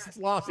 AD chess. It's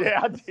lost.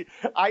 Yeah,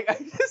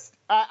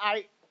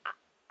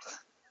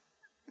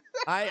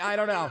 I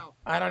don't know.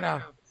 I don't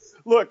know.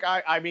 Look,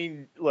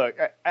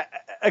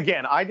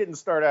 again, I didn't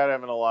start out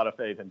having a lot of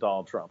faith in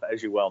Donald Trump,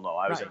 as you well know.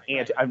 I was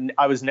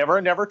I was never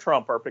a never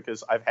Trumper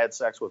because I've had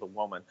sex with a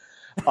woman,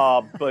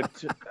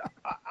 but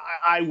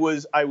I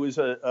was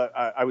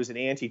an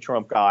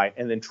anti-Trump guy,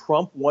 and then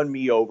Trump won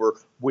me over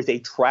with a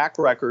track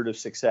record of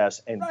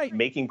success and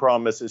making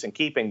promises and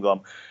keeping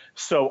them.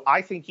 So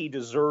I think he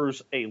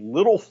deserves a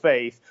little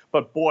faith,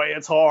 but boy,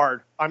 it's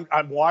hard.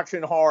 I'm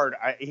watching hard.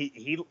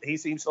 He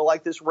seems to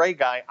like this Wray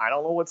guy. I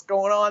don't know what's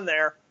going on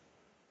there.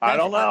 I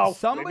don't know.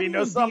 Maybe he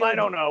knows something I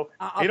don't know.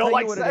 He don't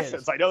like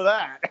Sessions. I know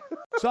that.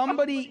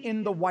 Somebody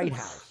in the White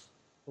House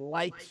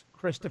likes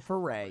Christopher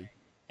Wray,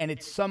 and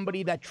it's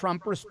somebody that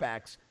Trump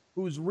respects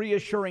who's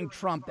reassuring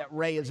Trump that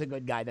Wray is a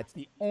good guy. That's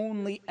the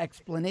only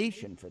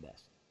explanation for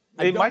this.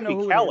 It might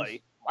be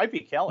Kelly. Might be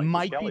Kelly.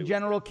 Might be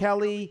General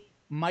Kelly.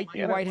 Might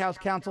be White House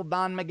counsel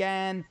Don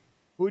McGahn.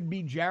 Could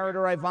be Jared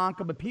or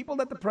Ivanka. But people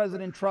that the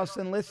president trusts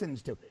and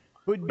listens to.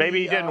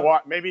 Maybe he didn't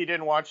watch. Maybe he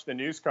didn't watch the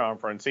news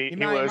conference. He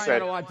was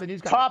at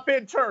top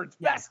interns,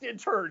 best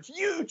interns,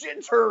 huge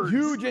interns,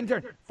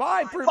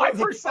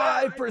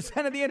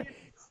 5% of the interns.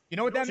 You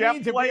know what that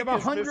means? If we have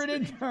 100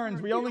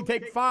 interns, we only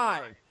take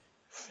 5%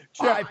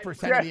 of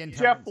the interns.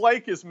 Jeff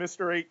Flake is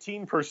Mr.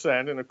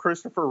 18%, and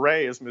Christopher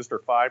Wray is Mr.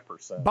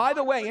 5%. By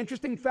the way,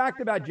 interesting fact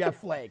about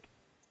Jeff Flake: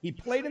 he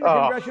played in the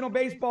congressional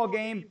baseball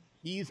game.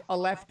 He's a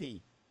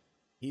lefty.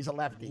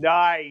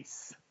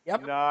 Nice.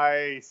 Yep.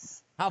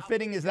 Nice. How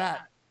fitting is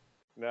that?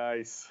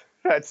 Nice.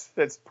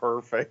 That's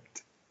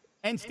perfect.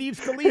 And Steve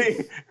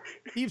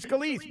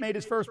Scalise made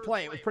his first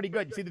play. It was pretty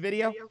good. You see the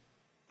video?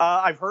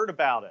 I've heard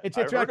about it. It's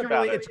a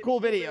cool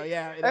video.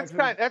 Yeah, that's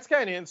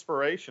kind of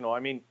inspirational. I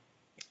mean,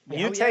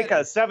 you take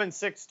a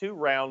 7.62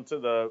 round to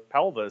the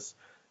pelvis,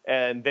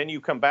 and then you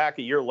come back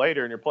a year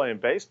later and you're playing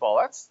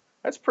baseball.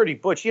 That's pretty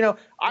butch. You know,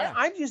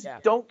 I just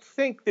don't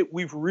think that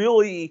we've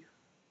really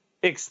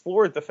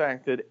explored the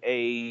fact that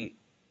a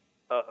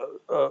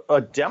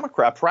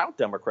Democrat, proud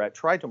Democrat,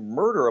 tried to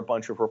murder a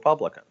bunch of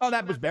Republicans. Oh,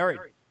 that was buried.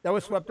 That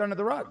was swept under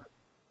the rug.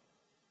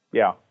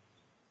 Yeah.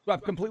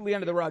 Swept completely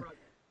under the rug.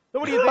 So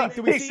what do you think?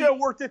 He should have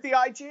worked at the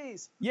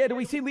IGs. Yeah, do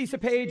we see Lisa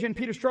Page and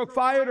Peter Strzok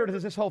fired, or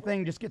does this whole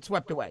thing just get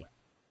swept away?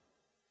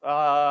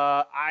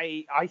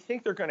 I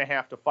think they're going to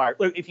have to fire.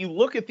 Look, if you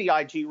look at the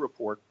IG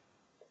report,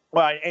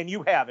 and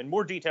you have in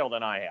more detail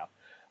than I have,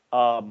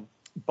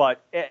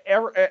 but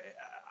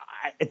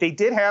they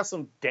did have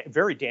some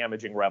very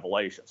damaging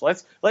revelations.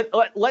 Let's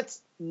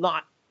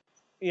not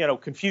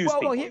confuse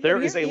people.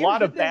 There is a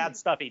lot of bad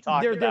stuff he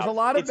talked about. There's a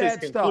lot of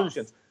bad stuff.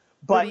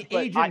 But the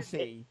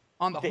agency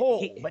on the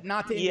whole, but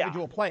not the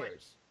individual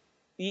players.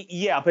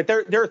 Yeah, but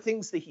there are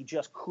things that he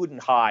just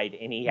couldn't hide,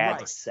 and he had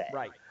to say.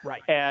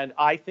 Right. And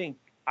I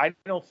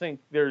don't think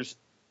there's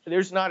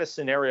not a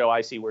scenario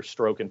I see where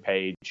Strzok and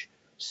Page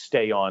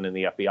stay on in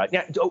the FBI.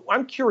 Now,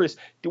 I'm curious,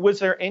 was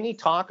there any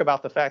talk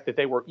about the fact that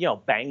they were,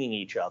 banging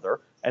each other,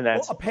 and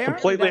that's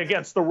completely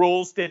against the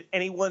rules? Did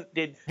the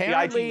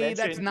IG mention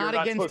that's not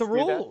against the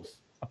rules?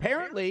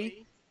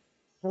 Apparently,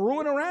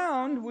 screwing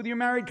around with your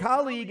married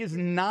colleague is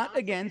not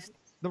against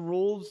the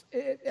rules,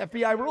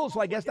 FBI rules.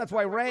 So I guess that's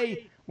why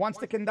Ray wants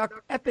to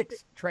conduct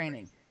ethics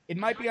training. It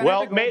might be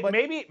unethical, but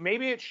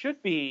maybe it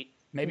should be.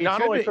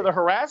 Not only for the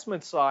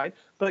harassment side,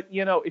 but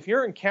if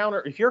you're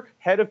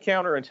head of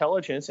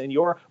counterintelligence and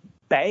you're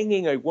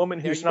banging a woman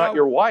who's not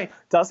your wife,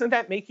 doesn't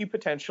that make you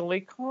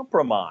potentially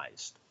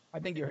compromised? I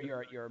think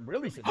you're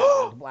really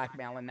suggesting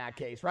blackmail in that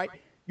case, right?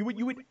 You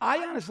would. I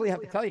honestly have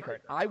to tell you,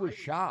 Kurt, I was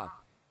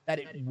shocked that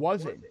it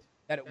wasn't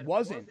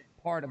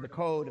part of the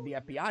code of the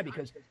FBI,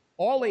 because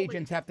all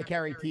agents have to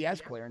carry TS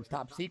clearance,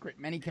 top secret.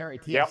 Many carry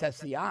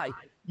TS-SCI.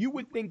 You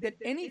would think that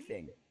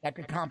anything that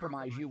could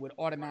compromise you would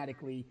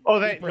automatically.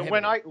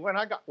 When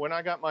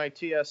I got my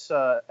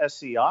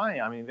TS-SCI,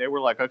 I mean, they were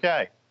like,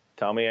 okay,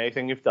 tell me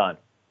anything you've done.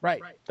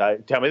 Right.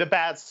 Tell me the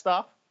bad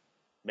stuff.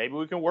 Maybe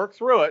we can work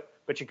through it,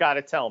 but you got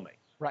to tell me.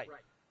 Right.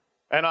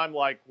 And I'm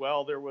like,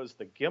 well, there was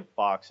the GIMP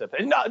box.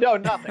 No,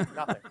 nothing.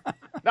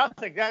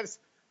 Nothing.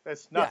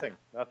 That's nothing.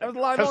 Nothing. That was a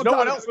lot because no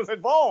one else was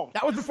involved.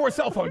 That was before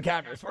cell phone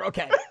cameras. We're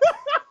okay.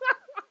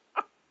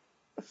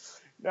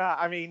 No,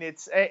 I mean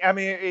it's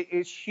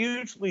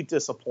hugely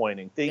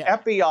disappointing. The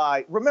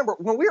FBI. Remember,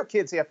 when we were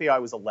kids, the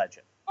FBI was a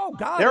legend. Oh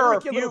God, there are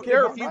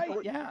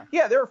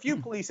a few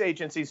police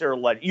agencies that are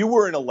legend. You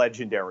were in a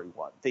legendary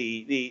one.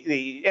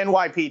 The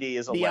NYPD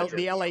is a legend.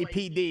 The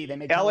LAPD. They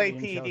make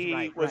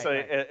LAPD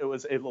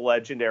was a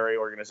legendary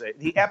organization.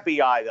 The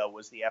FBI though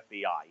was the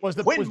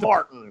FBI. Quinn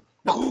Martin.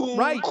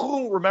 Right.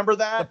 Remember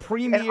that? The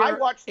premier and I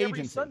watched agency.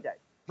 Every Sunday.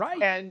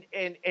 Right. And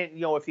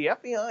if the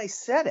FBI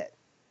said it.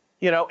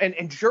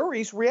 And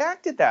juries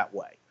reacted that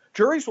way.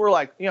 Juries were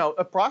like,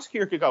 a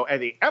prosecutor could go,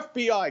 and the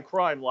FBI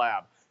crime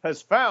lab has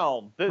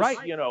found this,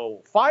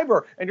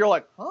 fiber. And you're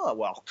like,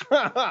 well,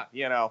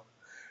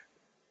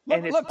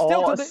 And it's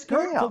all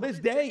till this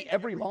day,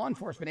 every law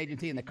enforcement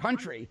agency in the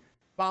country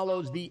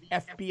follows the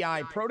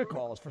FBI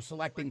protocols for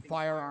selecting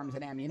firearms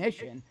and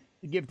ammunition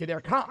to give to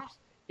their cops.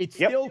 It's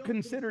still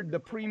considered the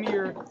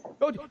premier.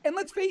 And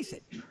let's face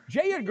it,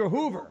 J. Edgar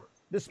Hoover,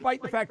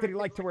 despite the fact that he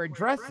liked to wear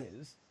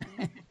dresses,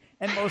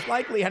 and most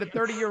likely had a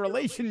 30-year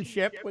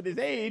relationship with his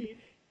aide,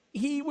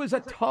 he was a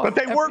tough. But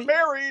they weren't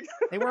married.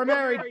 They weren't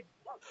married.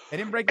 They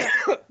didn't break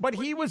that. But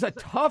he was a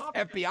tough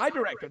FBI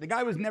director. The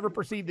guy was never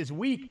perceived as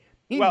weak.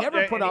 He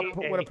never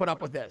would have put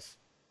up with this.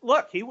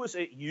 Look,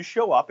 you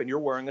show up and you're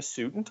wearing a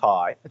suit and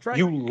tie. That's right.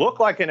 You look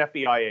like an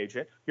FBI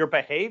agent. Your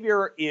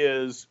behavior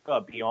is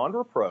beyond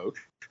reproach.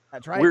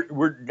 That's right.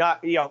 We're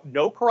not,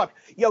 no corrupt.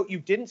 You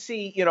didn't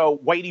see,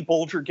 Whitey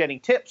Bulger getting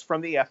tips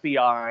from the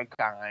FBI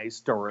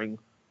guys during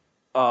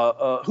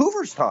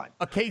Hoover's time.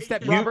 A case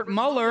that Robert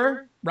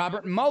Mueller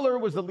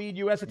was the lead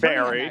U.S.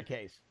 attorney in that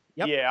case.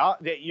 Yep. Yeah,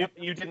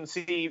 you didn't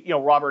see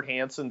Robert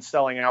Hansen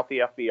selling out the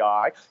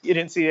FBI. You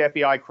didn't see the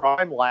FBI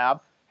crime lab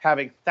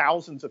having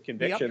thousands of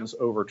convictions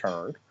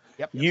overturned.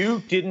 Yep.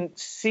 You didn't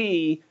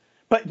see,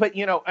 but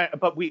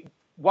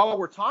while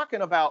we're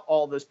talking about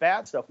all this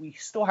bad stuff, we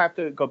still have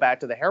to go back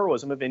to the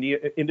heroism of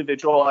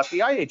individual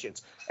FBI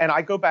agents. And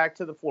I go back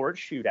to the Florida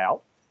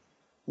shootout,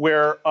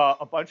 where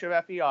a bunch of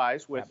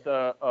FBI's with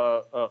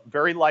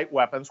very light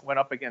weapons went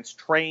up against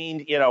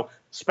trained,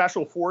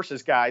 special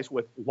forces guys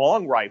with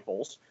long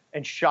rifles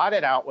and shot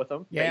it out with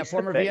them. Yeah,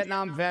 former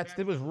Vietnam vets.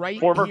 It was right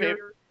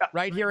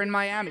here in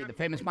Miami, the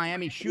famous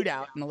Miami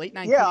shootout in the late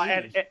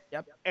 1980s.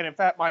 Yeah, and in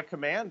fact, my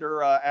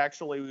commander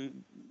actually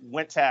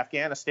went to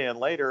Afghanistan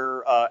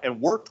later and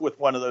worked with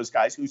one of those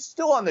guys who's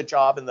still on the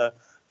job in the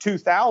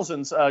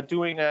 2000s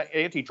doing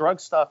anti-drug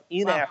stuff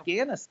in Wow.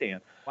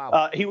 Afghanistan.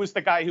 Wow. He was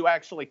the guy who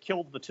actually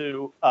killed the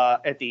two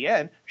at the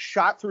end,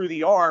 shot through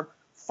the arm,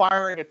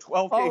 firing a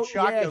 12-gauge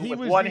shotgun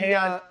with one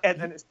hand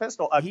and then his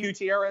pistol.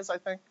 Gutierrez, I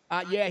think.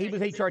 Yeah, he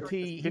was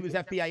HRT. He was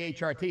FBI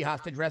HRT,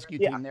 hostage rescue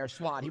team there,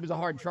 SWAT. He was a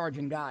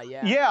hard-charging guy,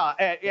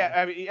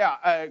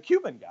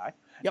 Cuban guy.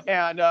 Yep.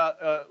 And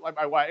like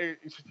my wife,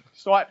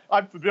 so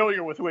I'm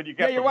familiar with when you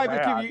get. Yeah, your wife is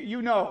Cuban.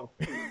 You know.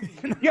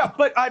 Yeah,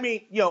 but I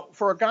mean,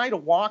 for a guy to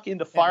walk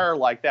into fire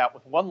like that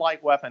with one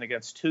light weapon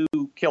against two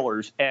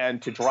killers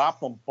and to drop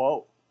them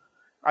both,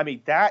 I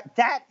mean, that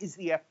is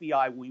the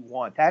FBI we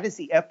want. That is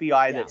the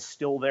FBI that's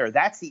still there.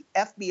 That's the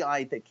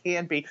FBI that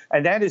can be,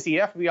 and that is the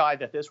FBI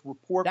that this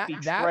report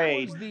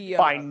betrayed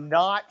by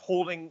not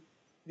holding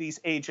these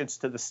agents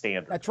to the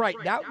standard. That's right.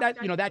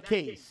 That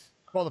case,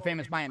 called the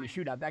famous Miami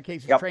shootout. That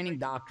case is training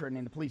doctrine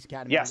in the police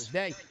academy to this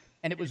day,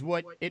 and it was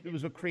what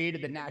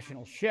created the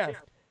national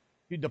shift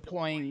to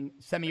deploying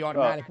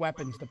semi-automatic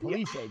weapons to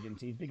police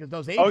agencies, because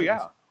those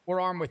agents were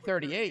armed with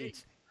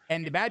 38s.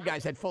 And the bad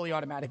guys had fully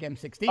automatic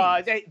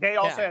M16s. They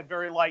also had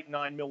very light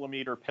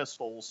 9mm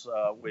pistols,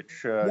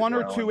 which one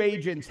or two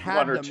agents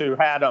had them. One or two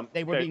had them.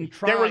 They were being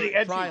tried. They were the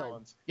edgy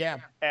ones. Yeah.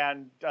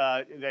 And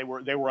they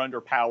were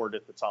underpowered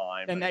at the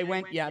time. And they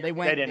went. They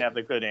didn't have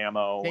the good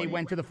ammo. They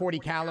went to the 40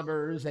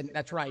 calibers, and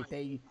that's right.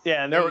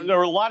 And there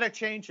were a lot of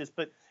changes,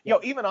 but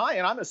even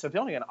I'm a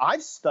civilian.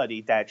 I've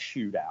studied that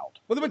shootout.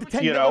 Well, they went to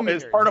 10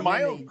 millimeters. As part of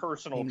my own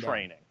personal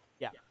training.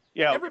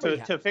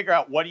 To figure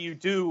out what do you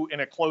do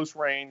in a close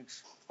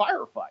range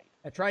firefight.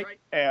 That's right.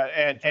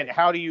 And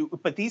how do you?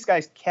 But these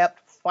guys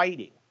kept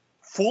fighting,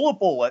 full of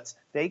bullets.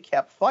 They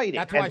kept fighting,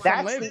 that's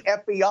the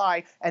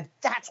FBI, and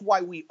that's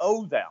why we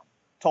owe them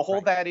to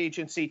hold that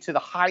agency to the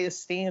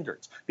highest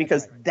standards,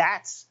 because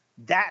that's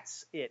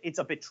it. It's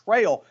a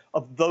betrayal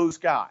of those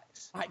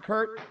guys. All right,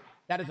 Kurt,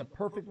 that is a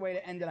perfect way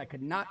to end it. I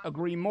could not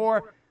agree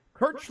more.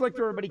 Kurt Schlichter,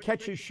 everybody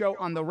catch his show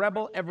on The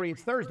Rebel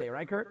it's Thursday,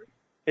 right, Kurt?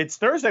 It's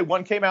Thursday.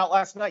 One came out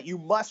last night. You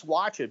must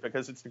watch it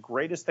because it's the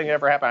greatest thing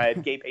ever happened. I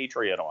had Gay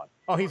Patriot on.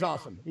 Oh, he's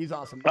awesome. He's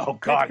awesome. Oh,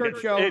 God.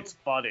 It's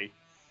funny.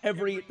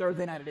 Every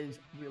Thursday night, it is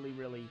really,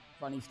 really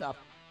funny stuff.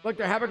 Look,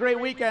 have a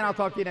great weekend. I'll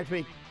talk to you next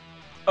week.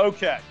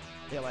 Okay.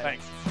 See you later.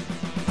 Thanks.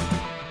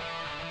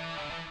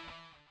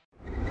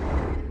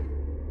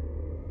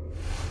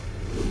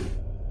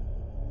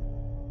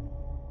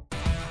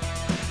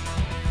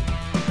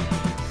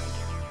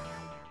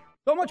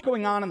 So much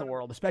going on in the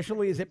world,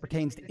 especially as it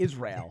pertains to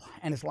Israel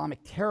and Islamic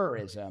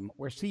terrorism.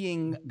 We're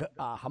seeing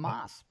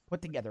Hamas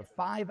put together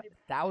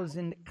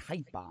 5,000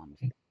 kite bombs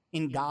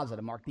in Gaza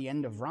to mark the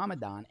end of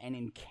Ramadan. And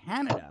in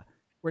Canada,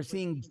 we're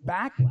seeing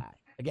backlash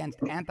against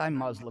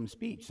anti-Muslim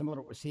speech, similar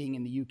to what we're seeing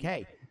in the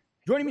UK.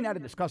 Joining me now to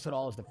discuss it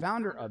all is the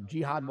founder of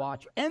Jihad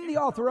Watch and the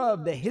author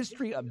of The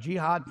History of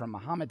Jihad from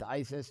Muhammad to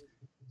ISIS,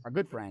 our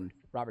good friend,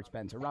 Robert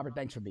Spencer. Robert,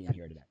 thanks for being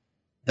here today.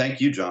 Thank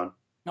you, John.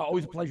 No,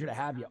 always a pleasure to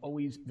have you.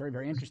 Always very,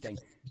 very interesting.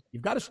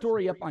 You've got a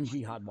story up on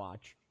Jihad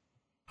Watch.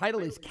 Title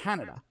is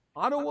Canada.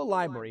 Ottawa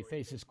Library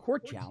faces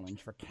court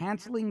challenge for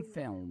canceling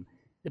film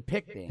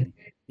depicting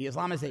the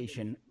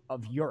Islamization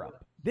of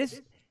Europe.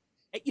 This,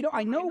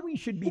 I know we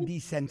should be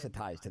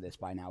desensitized to this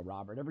by now,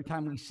 Robert. Every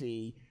time we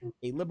see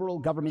a liberal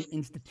government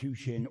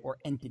institution or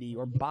entity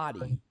or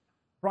body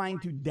trying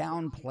to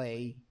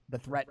downplay the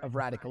threat of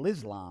radical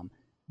Islam,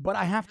 but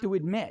I have to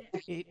admit,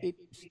 it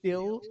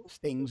still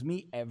stings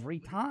me every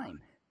time.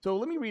 So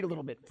let me read a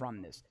little bit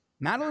from this.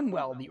 Madeline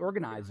Well, the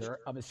organizer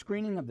of a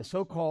screening of the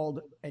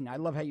so-called, and I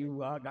love how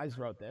you guys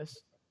wrote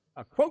this,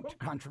 a quote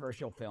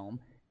controversial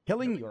film,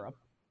 Killing Europe,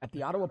 at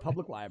the Ottawa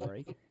Public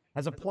Library,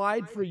 has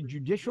applied for a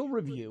judicial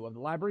review of the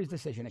library's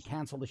decision to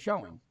cancel the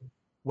showing.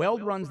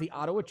 Weld runs the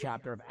Ottawa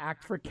chapter of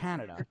Act for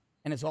Canada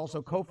and is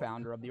also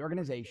co-founder of the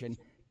organization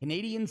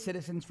Canadian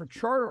Citizens for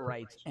Charter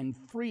Rights and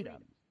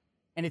Freedom.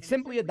 And it's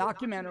simply a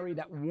documentary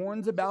that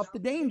warns about the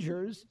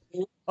dangers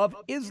of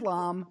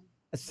Islam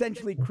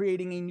essentially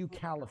creating a new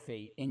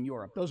caliphate in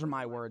Europe. Those are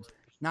my words,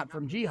 not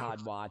from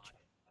Jihad Watch.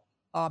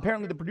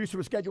 Apparently, the producer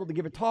was scheduled to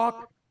give a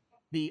talk.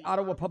 The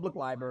Ottawa Public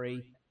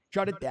Library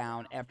shut it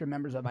down after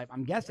members of,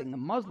 I'm guessing, the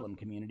Muslim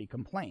community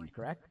complained,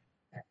 correct?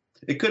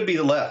 It could be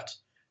the left.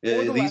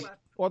 Or the These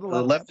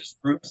left.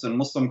 leftist groups and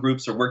Muslim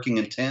groups are working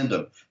in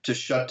tandem to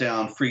shut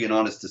down free and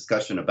honest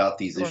discussion about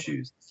these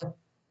issues.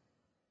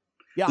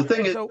 Yeah. The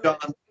thing is, John,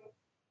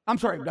 I'm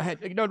sorry. Go ahead.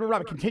 No,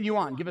 Robert, continue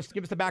on. Give us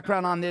the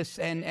background on this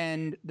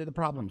and the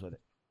problems with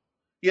it.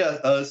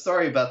 Yeah.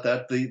 Sorry about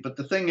that. But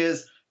the thing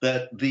is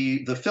that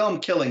the film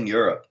Killing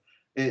Europe,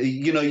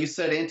 you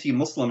said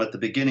anti-Muslim at the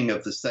beginning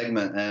of the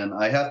segment, and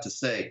I have to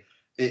say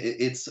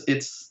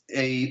it's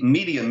a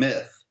media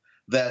myth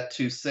that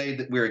to say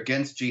that we're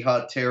against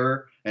jihad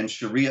terror and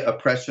Sharia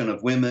oppression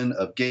of women,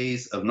 of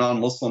gays, of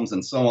non-Muslims,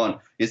 and so on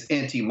is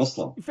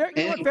anti-Muslim.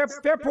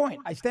 Fair point.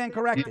 I stand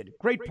corrected.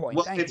 Great point.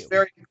 Well, Thank you. it's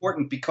very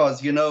important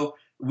because,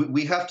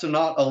 we have to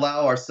not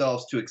allow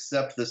ourselves to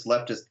accept this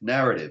leftist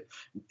narrative.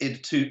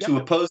 To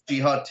oppose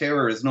jihad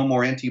terror is no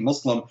more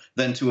anti-Muslim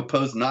than to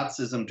oppose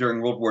Nazism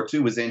during World War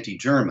II was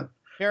anti-German.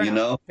 Fair you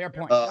enough. know. Fair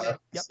point.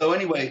 Yep. So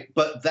anyway,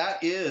 but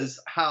that is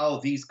how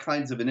these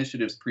kinds of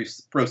initiatives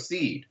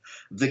proceed.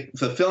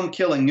 The film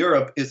Killing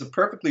Europe is a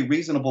perfectly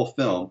reasonable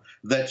film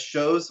that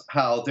shows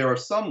how there are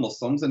some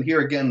Muslims, and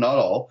here again, not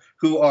all,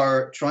 who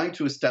are trying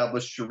to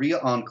establish Sharia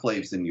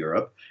enclaves in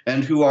Europe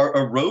and who are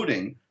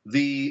eroding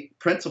the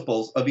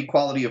principles of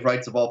equality of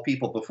rights of all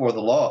people before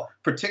the law,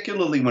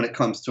 particularly when it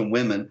comes to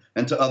women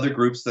and to other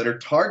groups that are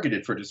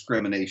targeted for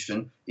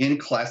discrimination in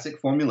classic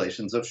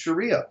formulations of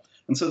Sharia.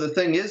 And so the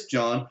thing is,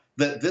 John,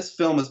 that this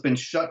film has been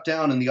shut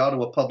down in the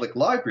Ottawa Public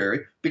Library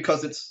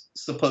because it's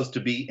supposed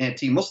to be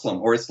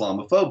anti-Muslim or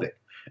Islamophobic.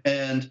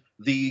 And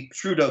the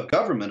Trudeau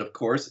government, of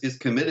course, is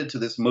committed to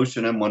this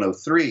motion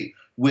M103,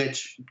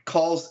 which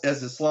calls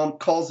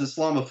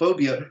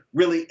Islamophobia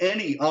really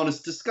any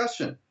honest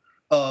discussion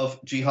of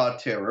jihad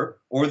terror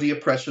or the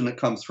oppression that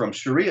comes from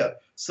Sharia.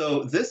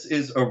 So this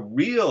is a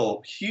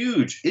real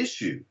huge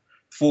issue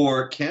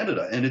for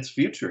Canada and its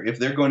future if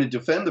they're going to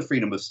defend the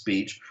freedom of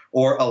speech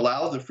or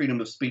allow the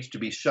freedom of speech to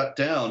be shut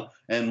down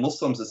and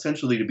Muslims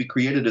essentially to be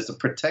created as a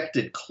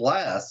protected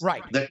class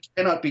that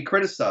cannot be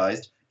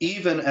criticized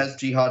even as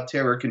jihad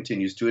terror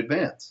continues to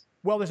advance.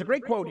 Well, there's a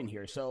great quote in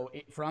here. So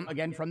from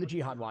the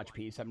Jihad Watch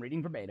piece, I'm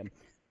reading verbatim.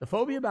 The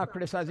phobia about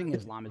criticizing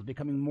Islam is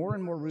becoming more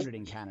and more rooted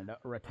in Canada.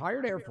 A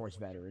retired Air Force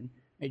veteran,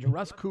 Major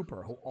Russ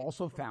Cooper, who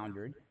also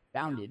founded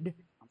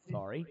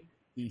the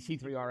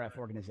C3RF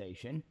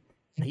organization,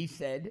 he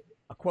said,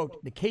 a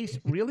quote, "The case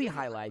really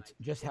highlights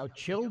just how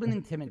chilled and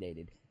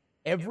intimidated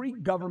everyday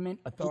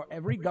government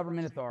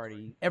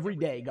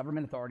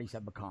authorities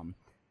have become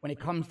when it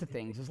comes to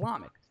things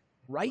Islamic,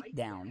 right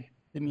down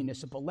the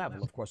municipal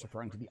level," of course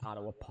referring to the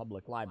Ottawa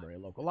Public Library, a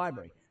local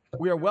library.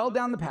 "We are well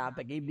down the path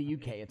that gave the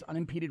UK its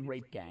unimpeded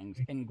rape gangs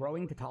and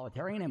growing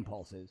totalitarian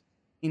impulses,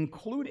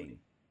 including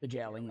the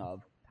jailing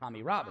of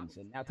Tommy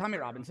Robinson." Now, Tommy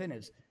Robinson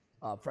is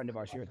a friend of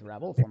ours here at The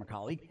Rebel, a former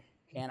colleague,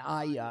 and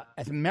I,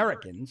 as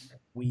Americans,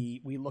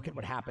 we look at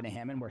what happened to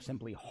him and we're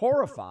simply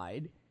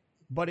horrified,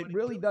 but it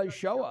really does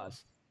show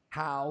us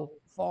how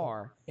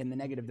far in the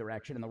negative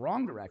direction, in the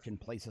wrong direction,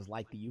 places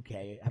like the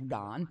UK have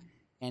gone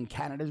and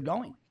Canada's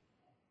going.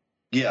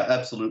 Yeah,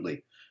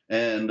 absolutely.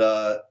 And,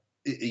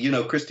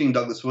 Christine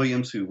Douglas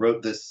Williams, who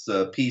wrote this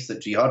piece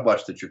at Jihad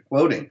Watch that you're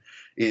quoting,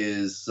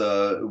 is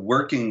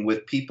working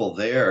with people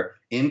there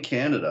in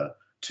Canada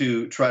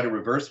to try to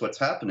reverse what's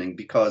happening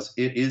because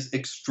it is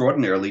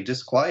extraordinarily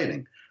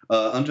disquieting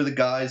under the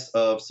guise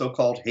of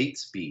so-called hate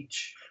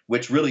speech,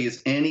 which really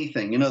is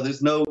anything.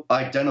 There's no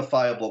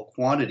identifiable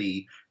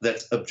quantity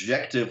that's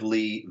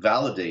objectively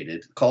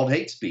validated called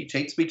hate speech.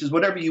 Hate speech is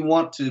whatever you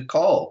want to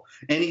call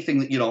anything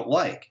that you don't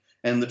like.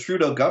 And the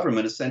Trudeau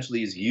government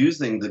essentially is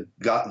using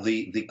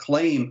the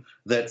claim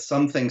that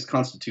some things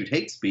constitute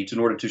hate speech in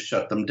order to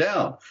shut them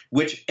down,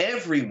 which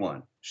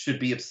everyone should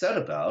be upset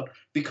about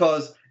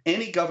because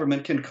any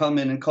government can come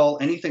in and call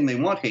anything they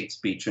want hate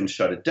speech and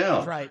shut it down.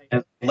 That's right.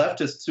 And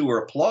leftists who are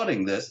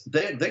applauding this,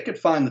 they could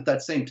find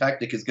that same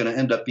tactic is going to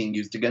end up being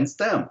used against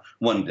them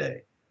one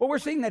day. Well, we're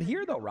seeing that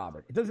here, though,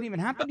 Robert. It doesn't even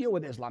have to deal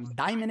with Islam.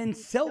 Diamond and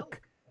Silk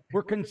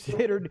were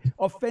considered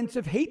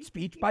offensive hate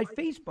speech by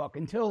Facebook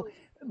until,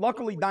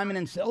 luckily, Diamond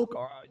and Silk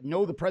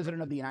know the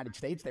President of the United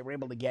States. They were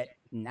able to get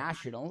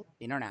international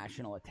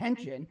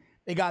attention.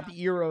 They got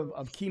the ear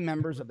of key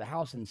members of the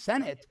House and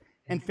Senate,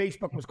 and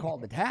Facebook was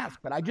called to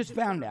task. But I just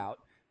found out,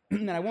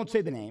 and I won't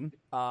say the name,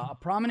 a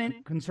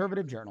prominent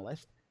conservative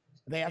journalist,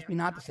 they asked me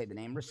not to say the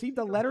name, received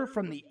a letter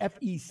from the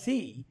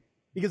FEC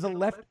because a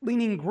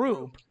left-leaning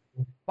group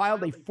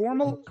filed a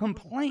formal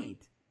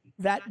complaint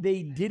that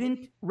they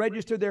didn't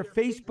register their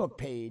Facebook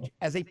page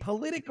as a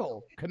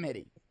political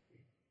committee.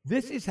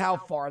 This is how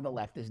far the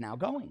left is now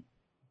going.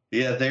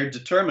 Yeah, they're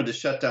determined to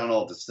shut down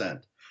all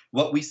dissent.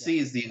 What we see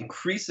is the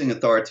increasing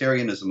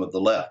authoritarianism of the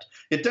left.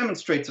 It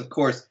demonstrates, of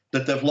course,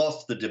 that they've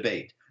lost the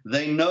debate.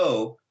 They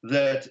know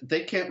that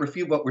they can't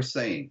refute what we're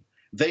saying.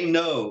 They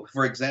know,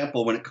 for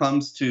example, when it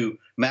comes to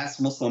mass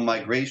Muslim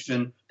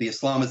migration, the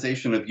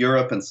Islamization of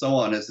Europe, and so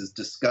on, as is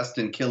discussed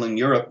in Killing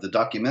Europe, the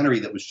documentary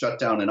that was shut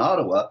down in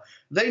Ottawa,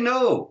 they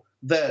know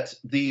that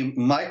the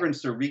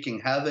migrants are wreaking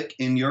havoc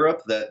in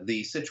Europe, that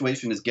the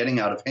situation is getting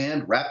out of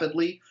hand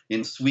rapidly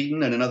in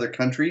Sweden and in other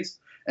countries.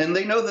 And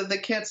they know that they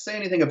can't say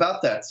anything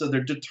about that. So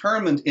they're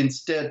determined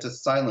instead to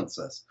silence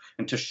us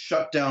and to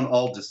shut down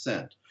all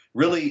dissent.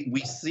 Really,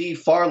 we see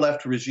far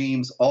left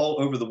regimes all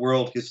over the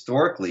world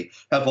historically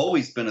have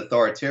always been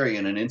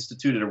authoritarian and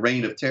instituted a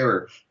reign of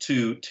terror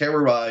to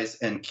terrorize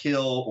and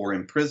kill or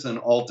imprison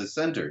all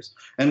dissenters.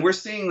 And we're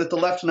seeing that the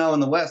left now in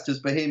the West is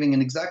behaving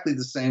in exactly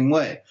the same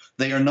way.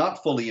 They are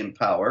not fully in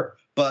power,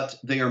 but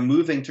they are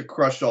moving to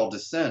crush all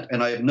dissent.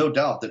 And I have no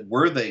doubt that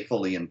were they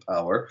fully in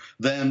power,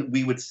 then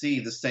we would see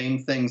the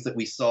same things that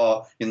we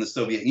saw in the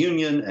Soviet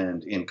Union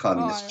and in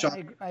communist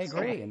China. I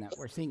agree, and that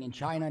we're seeing in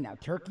China, now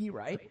Turkey,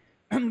 right?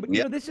 But,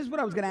 you know, this is what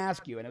I was going to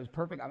ask you, and it was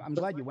perfect. I'm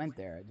glad you went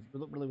there. It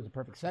really was a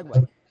perfect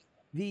segue.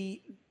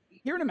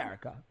 Here in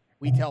America,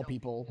 we tell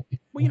people,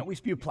 well, you know, we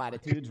spew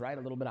platitudes, right?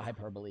 A little bit of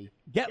hyperbole.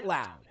 Get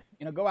loud.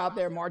 You know, go out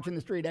there, march in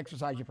the street,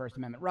 exercise your First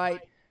Amendment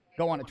right.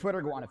 Go on to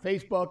Twitter, go on to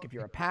Facebook. If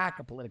you're a PAC,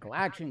 a political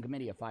action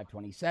committee, a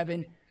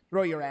 527,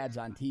 throw your ads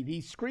on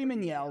TV, scream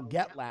and yell,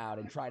 get loud,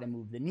 and try to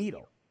move the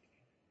needle.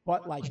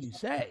 But like you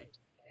say,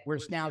 we're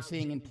now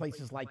seeing in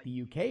places like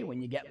the UK,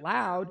 when you get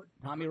loud,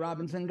 Tommy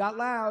Robinson got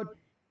loud.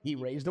 He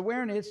raised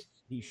awareness.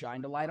 He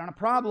shined a light on a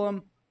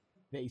problem.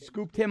 They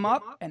scooped him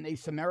up, and they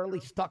summarily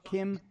stuck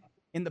him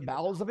in the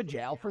bowels of a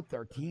jail for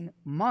 13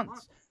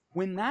 months.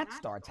 When that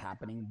starts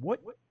happening,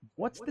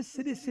 what's the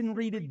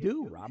citizenry to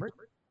do, Robert?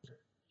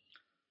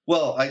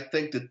 Well, I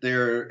think that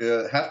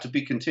there have to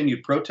be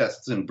continued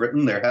protests in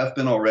Britain. There have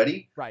been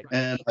already. Right.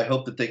 And I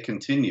hope that they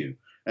continue.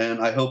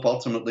 And I hope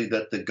ultimately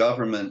that the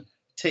government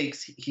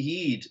pays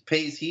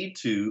heed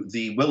to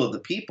the will of the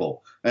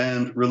people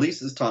and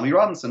releases Tommy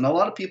Robinson. Now, a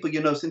lot of people,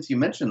 since you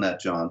mentioned that,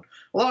 John,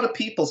 a lot of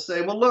people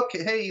say, well, look,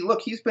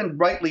 he's been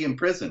rightly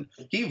imprisoned.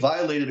 He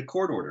violated a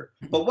court order.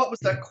 But what was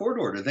that court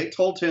order? They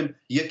told him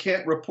you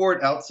can't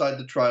report outside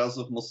the trials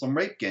of Muslim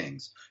rape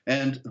gangs.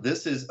 And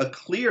this is a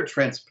clear,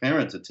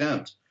 transparent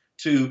attempt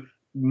to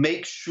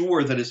make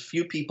sure that as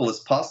few people as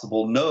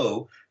possible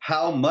know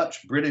how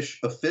much British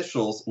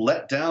officials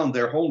let down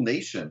their whole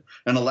nation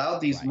and allowed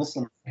these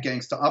Muslim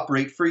gangs to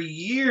operate for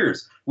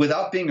years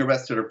without being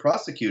arrested or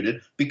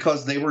prosecuted,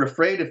 because they were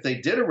afraid if they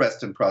did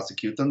arrest and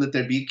prosecute them that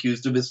they'd be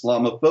accused of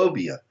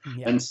Islamophobia.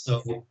 Yeah. And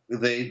so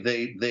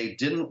they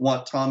didn't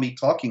want Tommy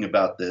talking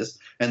about this,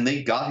 and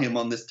they got him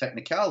on this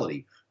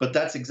technicality. But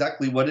that's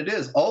exactly what it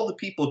is. All the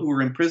people who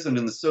were imprisoned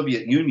in the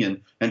Soviet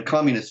Union and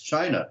communist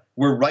China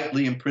were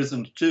rightly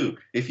imprisoned too,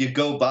 if you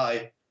go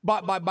by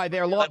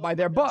their law, by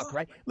their book,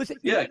 right? Listen,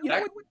 you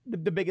know what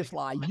the biggest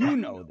lie, you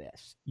know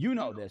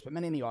this, but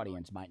many in the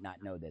audience might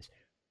not know this.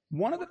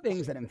 One of the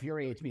things that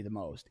infuriates me the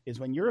most is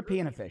when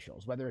European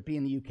officials, whether it be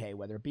in the UK,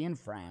 whether it be in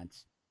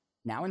France,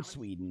 now in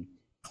Sweden,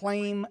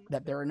 claim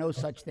that there are no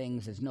such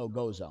things as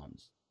no-go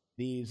zones.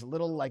 These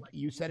little, like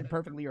you said it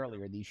perfectly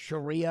earlier, these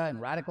Sharia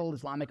and radical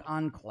Islamic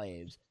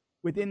enclaves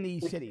within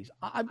these cities.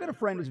 I've got a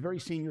friend who's a very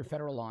senior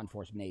federal law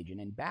enforcement agent,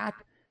 and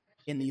back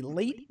in the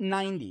late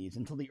 90s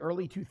until the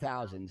early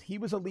 2000s, he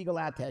was a legal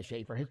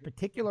attaché for his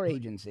particular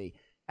agency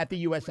at the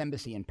U.S.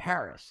 Embassy in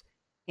Paris.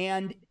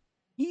 And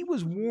he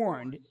was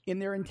warned in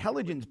their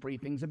intelligence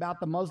briefings about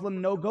the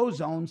Muslim no-go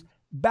zones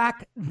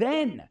back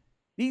then.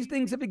 These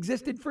things have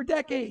existed for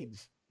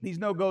decades, these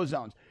no-go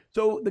zones.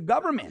 So the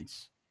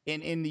governments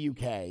in the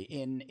UK,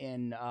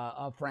 in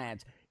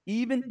France,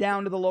 even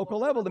down to the local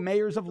level, the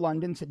mayors of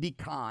London, Sadiq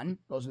Khan,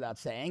 goes without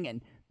saying,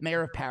 and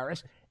mayor of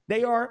Paris,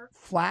 they are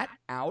flat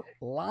out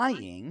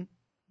lying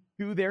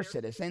to their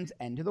citizens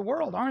and to the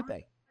world, aren't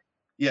they?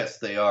 Yes,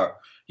 they are.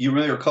 You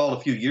may recall a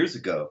few years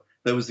ago,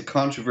 there was a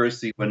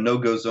controversy when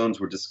no-go zones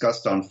were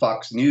discussed on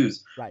Fox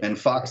News, and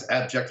Fox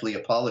abjectly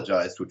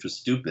apologized, which was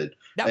stupid.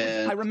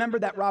 I remember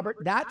that, Robert.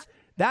 That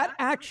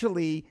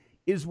actually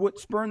is what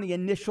spurred the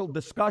initial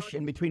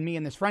discussion between me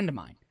and this friend of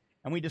mine,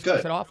 and we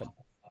discuss it often.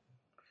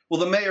 Well,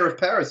 the mayor of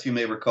Paris, you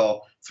may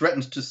recall,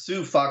 threatened to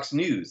sue Fox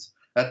News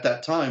at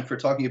that time for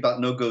talking about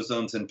no-go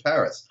zones in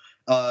Paris.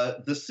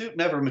 The suit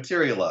never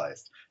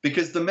materialized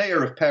because the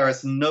mayor of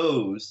Paris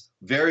knows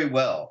very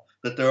well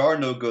that there are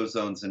no-go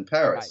zones in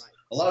Paris. Right.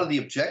 A lot of the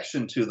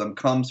objection to them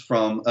comes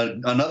from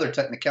another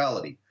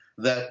technicality,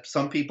 that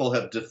some people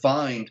have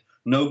defined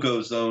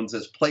no-go zones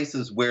as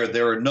places where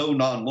there are no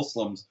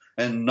non-Muslims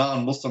and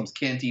non-Muslims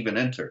can't even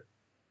enter.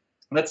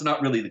 That's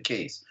not really the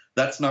case.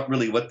 That's not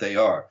really what they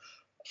are.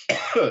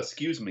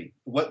 Excuse me.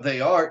 What they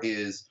are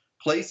is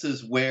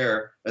places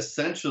where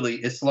essentially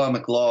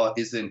Islamic law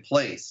is in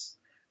place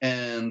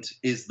and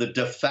is the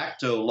de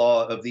facto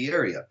law of the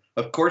area.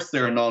 Of course,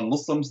 there are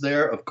non-Muslims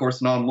there. Of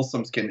course,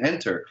 non-Muslims can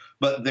enter,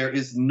 but there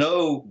is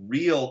no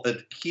real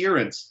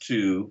adherence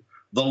to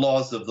the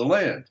laws of the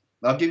land.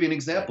 I'll give you an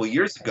example.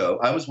 Years ago,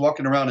 I was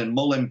walking around in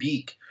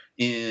Molenbeek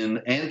in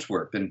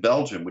Antwerp, in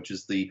Belgium, which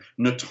is the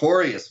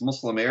notorious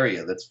Muslim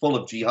area that's full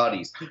of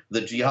jihadis.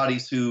 The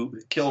jihadis who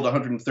killed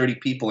 130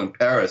 people in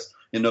Paris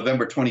in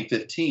November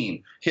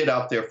 2015 hid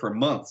out there for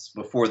months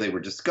before they were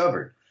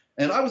discovered.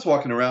 And I was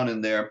walking around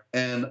in there,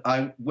 and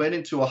I went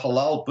into a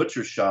halal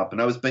butcher shop,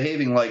 and I was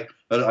behaving like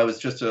I was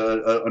just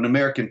an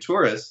American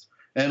tourist,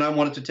 and I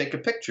wanted to take a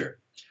picture.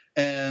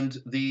 And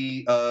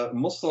the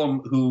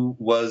Muslim who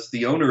was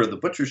the owner of the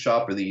butcher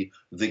shop, or the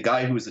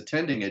guy who was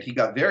attending it, he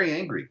got very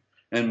angry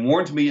and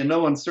warned me in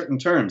no uncertain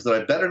terms that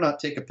I better not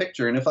take a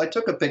picture. And if I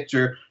took a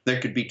picture,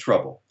 there could be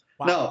trouble.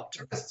 Wow. Now,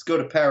 tourists go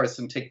to Paris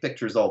and take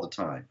pictures all the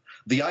time.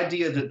 The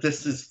idea that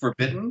this is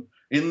forbidden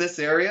in this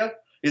area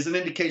is an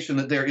indication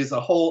that there is a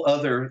whole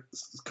other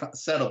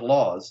set of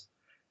laws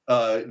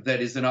that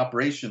is in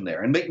operation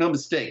there. And make no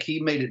mistake,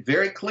 he made it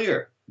very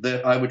clear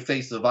that I would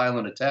face a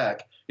violent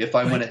attack if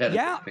I went ahead.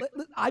 Yeah,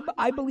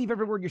 I believe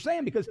every word you're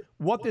saying, because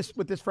what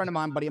this friend of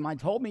mine, buddy of mine,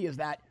 told me is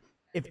that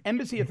if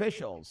embassy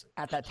officials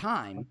at that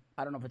time,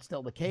 I don't know if it's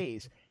still the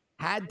case,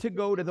 had to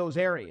go to those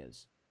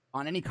areas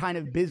on any kind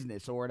of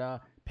business or to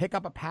pick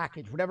up a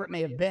package, whatever it may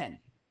have been,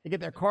 to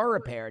get their car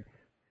repaired,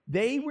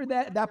 they were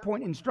at that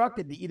point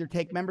instructed to either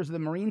take members of the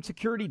Marine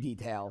Security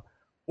Detail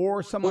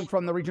or someone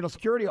from the Regional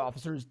Security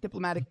Officers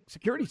Diplomatic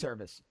Security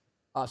Service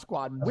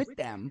squad with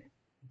them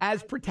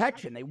as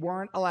protection. They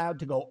weren't allowed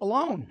to go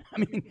alone. I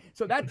mean,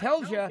 so that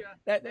tells you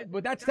that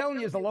what that's telling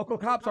you is the local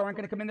cops aren't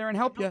going to come in there and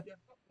help you.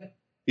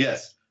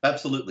 Yes,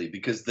 absolutely,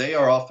 because they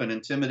are often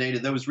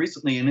intimidated. There was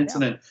recently an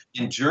incident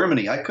in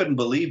Germany. I couldn't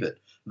believe it.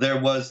 There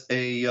was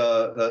in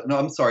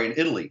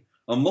Italy,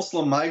 a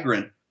Muslim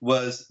migrant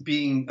was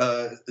being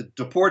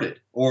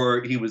deported,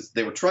 or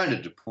they were trying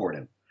to deport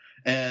him.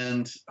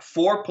 And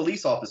 4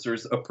 police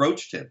officers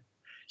approached him.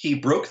 He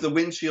broke the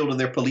windshield of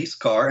their police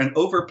car and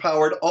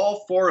overpowered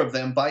all 4 of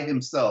them by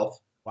himself.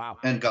 Wow.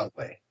 And got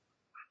away.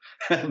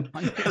 And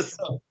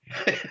so,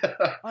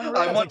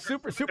 I want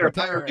super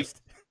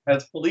terrorist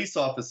as police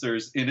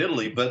officers in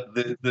Italy, but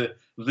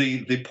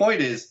the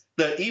point is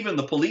that even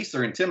the police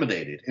are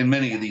intimidated in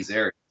many of these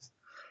areas.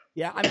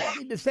 Yeah, I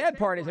mean, the sad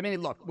part is, I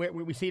mean, look,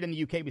 we see it in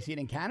the UK, we see it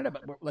in Canada,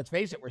 but let's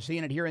face it, we're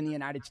seeing it here in the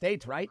United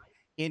States, right?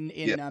 In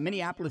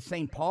Minneapolis,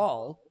 St.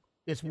 Paul,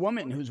 this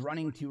woman who's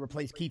running to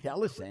replace Keith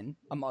Ellison,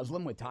 a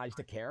Muslim with ties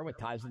to CARE, with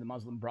ties to the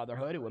Muslim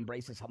Brotherhood, who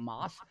embraces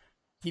Hamas.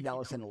 Keith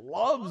Ellison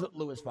loves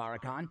Louis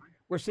Farrakhan.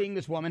 We're seeing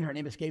this woman, her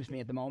name escapes me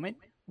at the moment,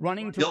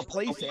 running to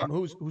replace him,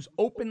 who's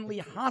openly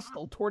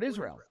hostile toward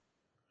Israel.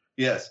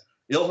 Yes,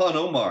 Ilhan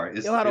Omar.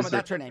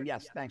 That's her name.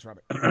 Yes, thanks,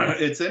 Robert.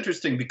 It's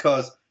interesting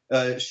because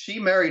she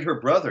married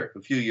her brother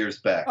a few years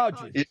back. Oh,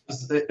 geez.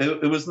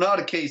 It was not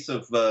a case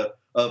of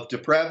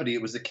depravity.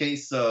 It was a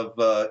case of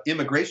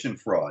immigration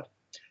fraud.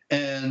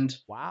 And,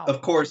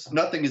 of course,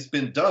 nothing has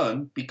been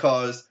done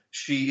because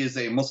she is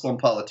a Muslim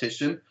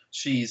politician.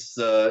 She's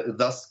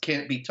thus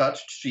can't be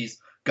touched. She's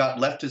got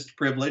leftist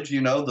privilege. You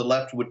know, the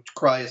left would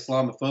cry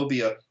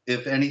Islamophobia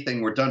if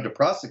anything were done to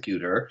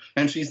prosecute her.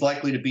 And she's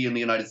likely to be in the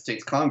United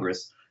States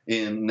Congress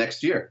in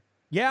next year.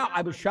 Yeah,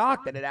 I was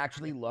shocked that it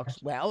actually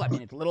looks, well, I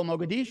mean, it's Little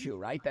Mogadishu,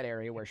 right? That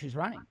area where she's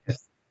running.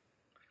 It's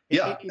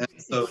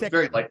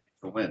very likely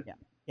to win.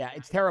 Yeah,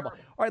 it's terrible.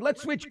 All right,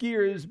 let's switch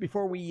gears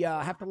before we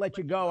have to let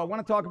you go. I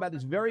want to talk about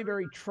this very,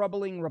 very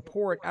troubling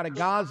report out of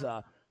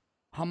Gaza.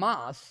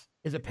 Hamas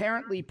is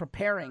apparently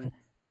preparing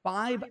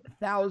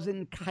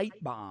 5,000 kite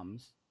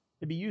bombs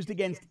to be used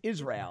against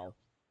Israel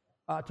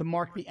to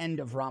mark the end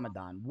of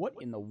Ramadan. What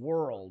in the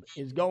world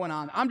is going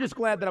on? I'm just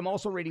glad that I'm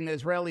also reading that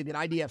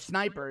IDF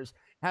snipers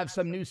have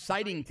some new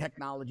sighting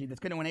technology that's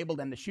going to enable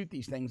them to shoot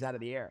these things out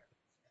of the air.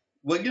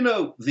 Well, you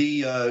know,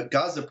 the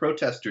Gaza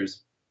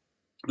protesters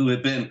who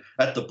have been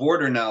at the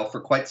border now for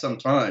quite some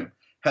time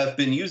have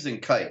been using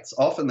kites.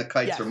 Often the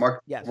kites are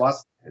marked with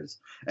swastikas,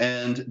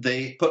 and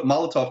they put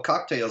Molotov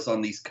cocktails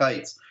on these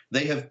kites.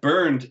 They have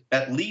burned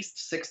at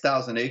least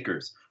 6,000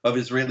 acres of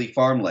Israeli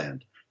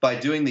farmland by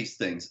doing these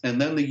things.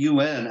 And then the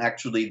UN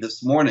actually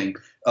this morning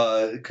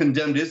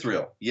condemned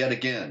Israel yet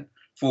again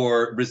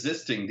for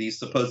resisting these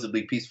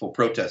supposedly peaceful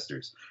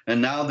protesters.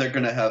 And now they're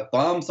going to have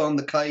bombs on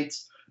the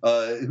kites.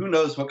 Who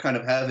knows what kind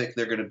of havoc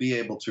they're going to be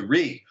able to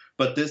wreak.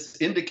 But this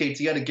indicates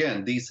yet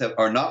again, these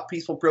are not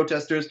peaceful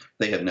protesters.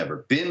 They have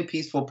never been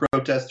peaceful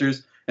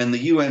protesters. And the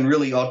UN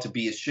really ought to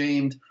be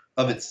ashamed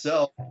of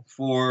itself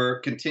for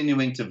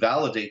continuing to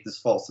validate this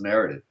false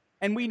narrative.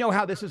 And we know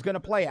how this is going to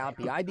play out.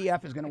 The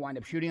IDF is going to wind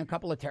up shooting a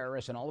couple of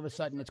terrorists, and all of a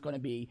sudden it's going to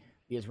be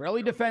the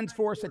Israeli Defense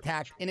Force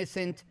attacked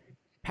innocent,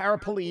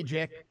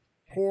 paraplegic,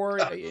 poor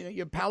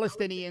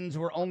Palestinians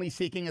who are only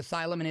seeking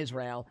asylum in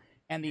Israel.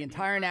 And the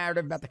entire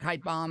narrative about the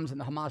kite bombs and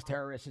the Hamas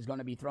terrorists is going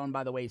to be thrown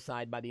by the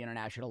wayside by the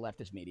international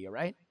leftist media,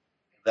 right?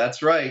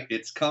 That's right.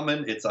 It's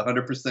coming. It's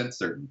 100%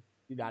 certain.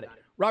 You got it.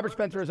 Robert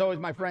Spencer is always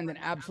my friend, an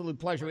absolute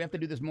pleasure. We have to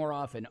do this more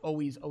often.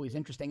 Always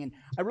interesting. And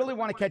I really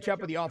want to catch up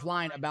with you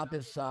offline about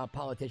this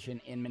politician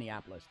in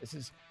Minneapolis. This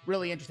is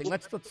really interesting.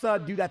 Let's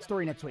do that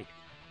story next week.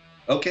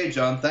 Okay,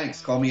 John.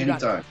 Thanks. Call me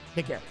anytime.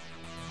 Take care.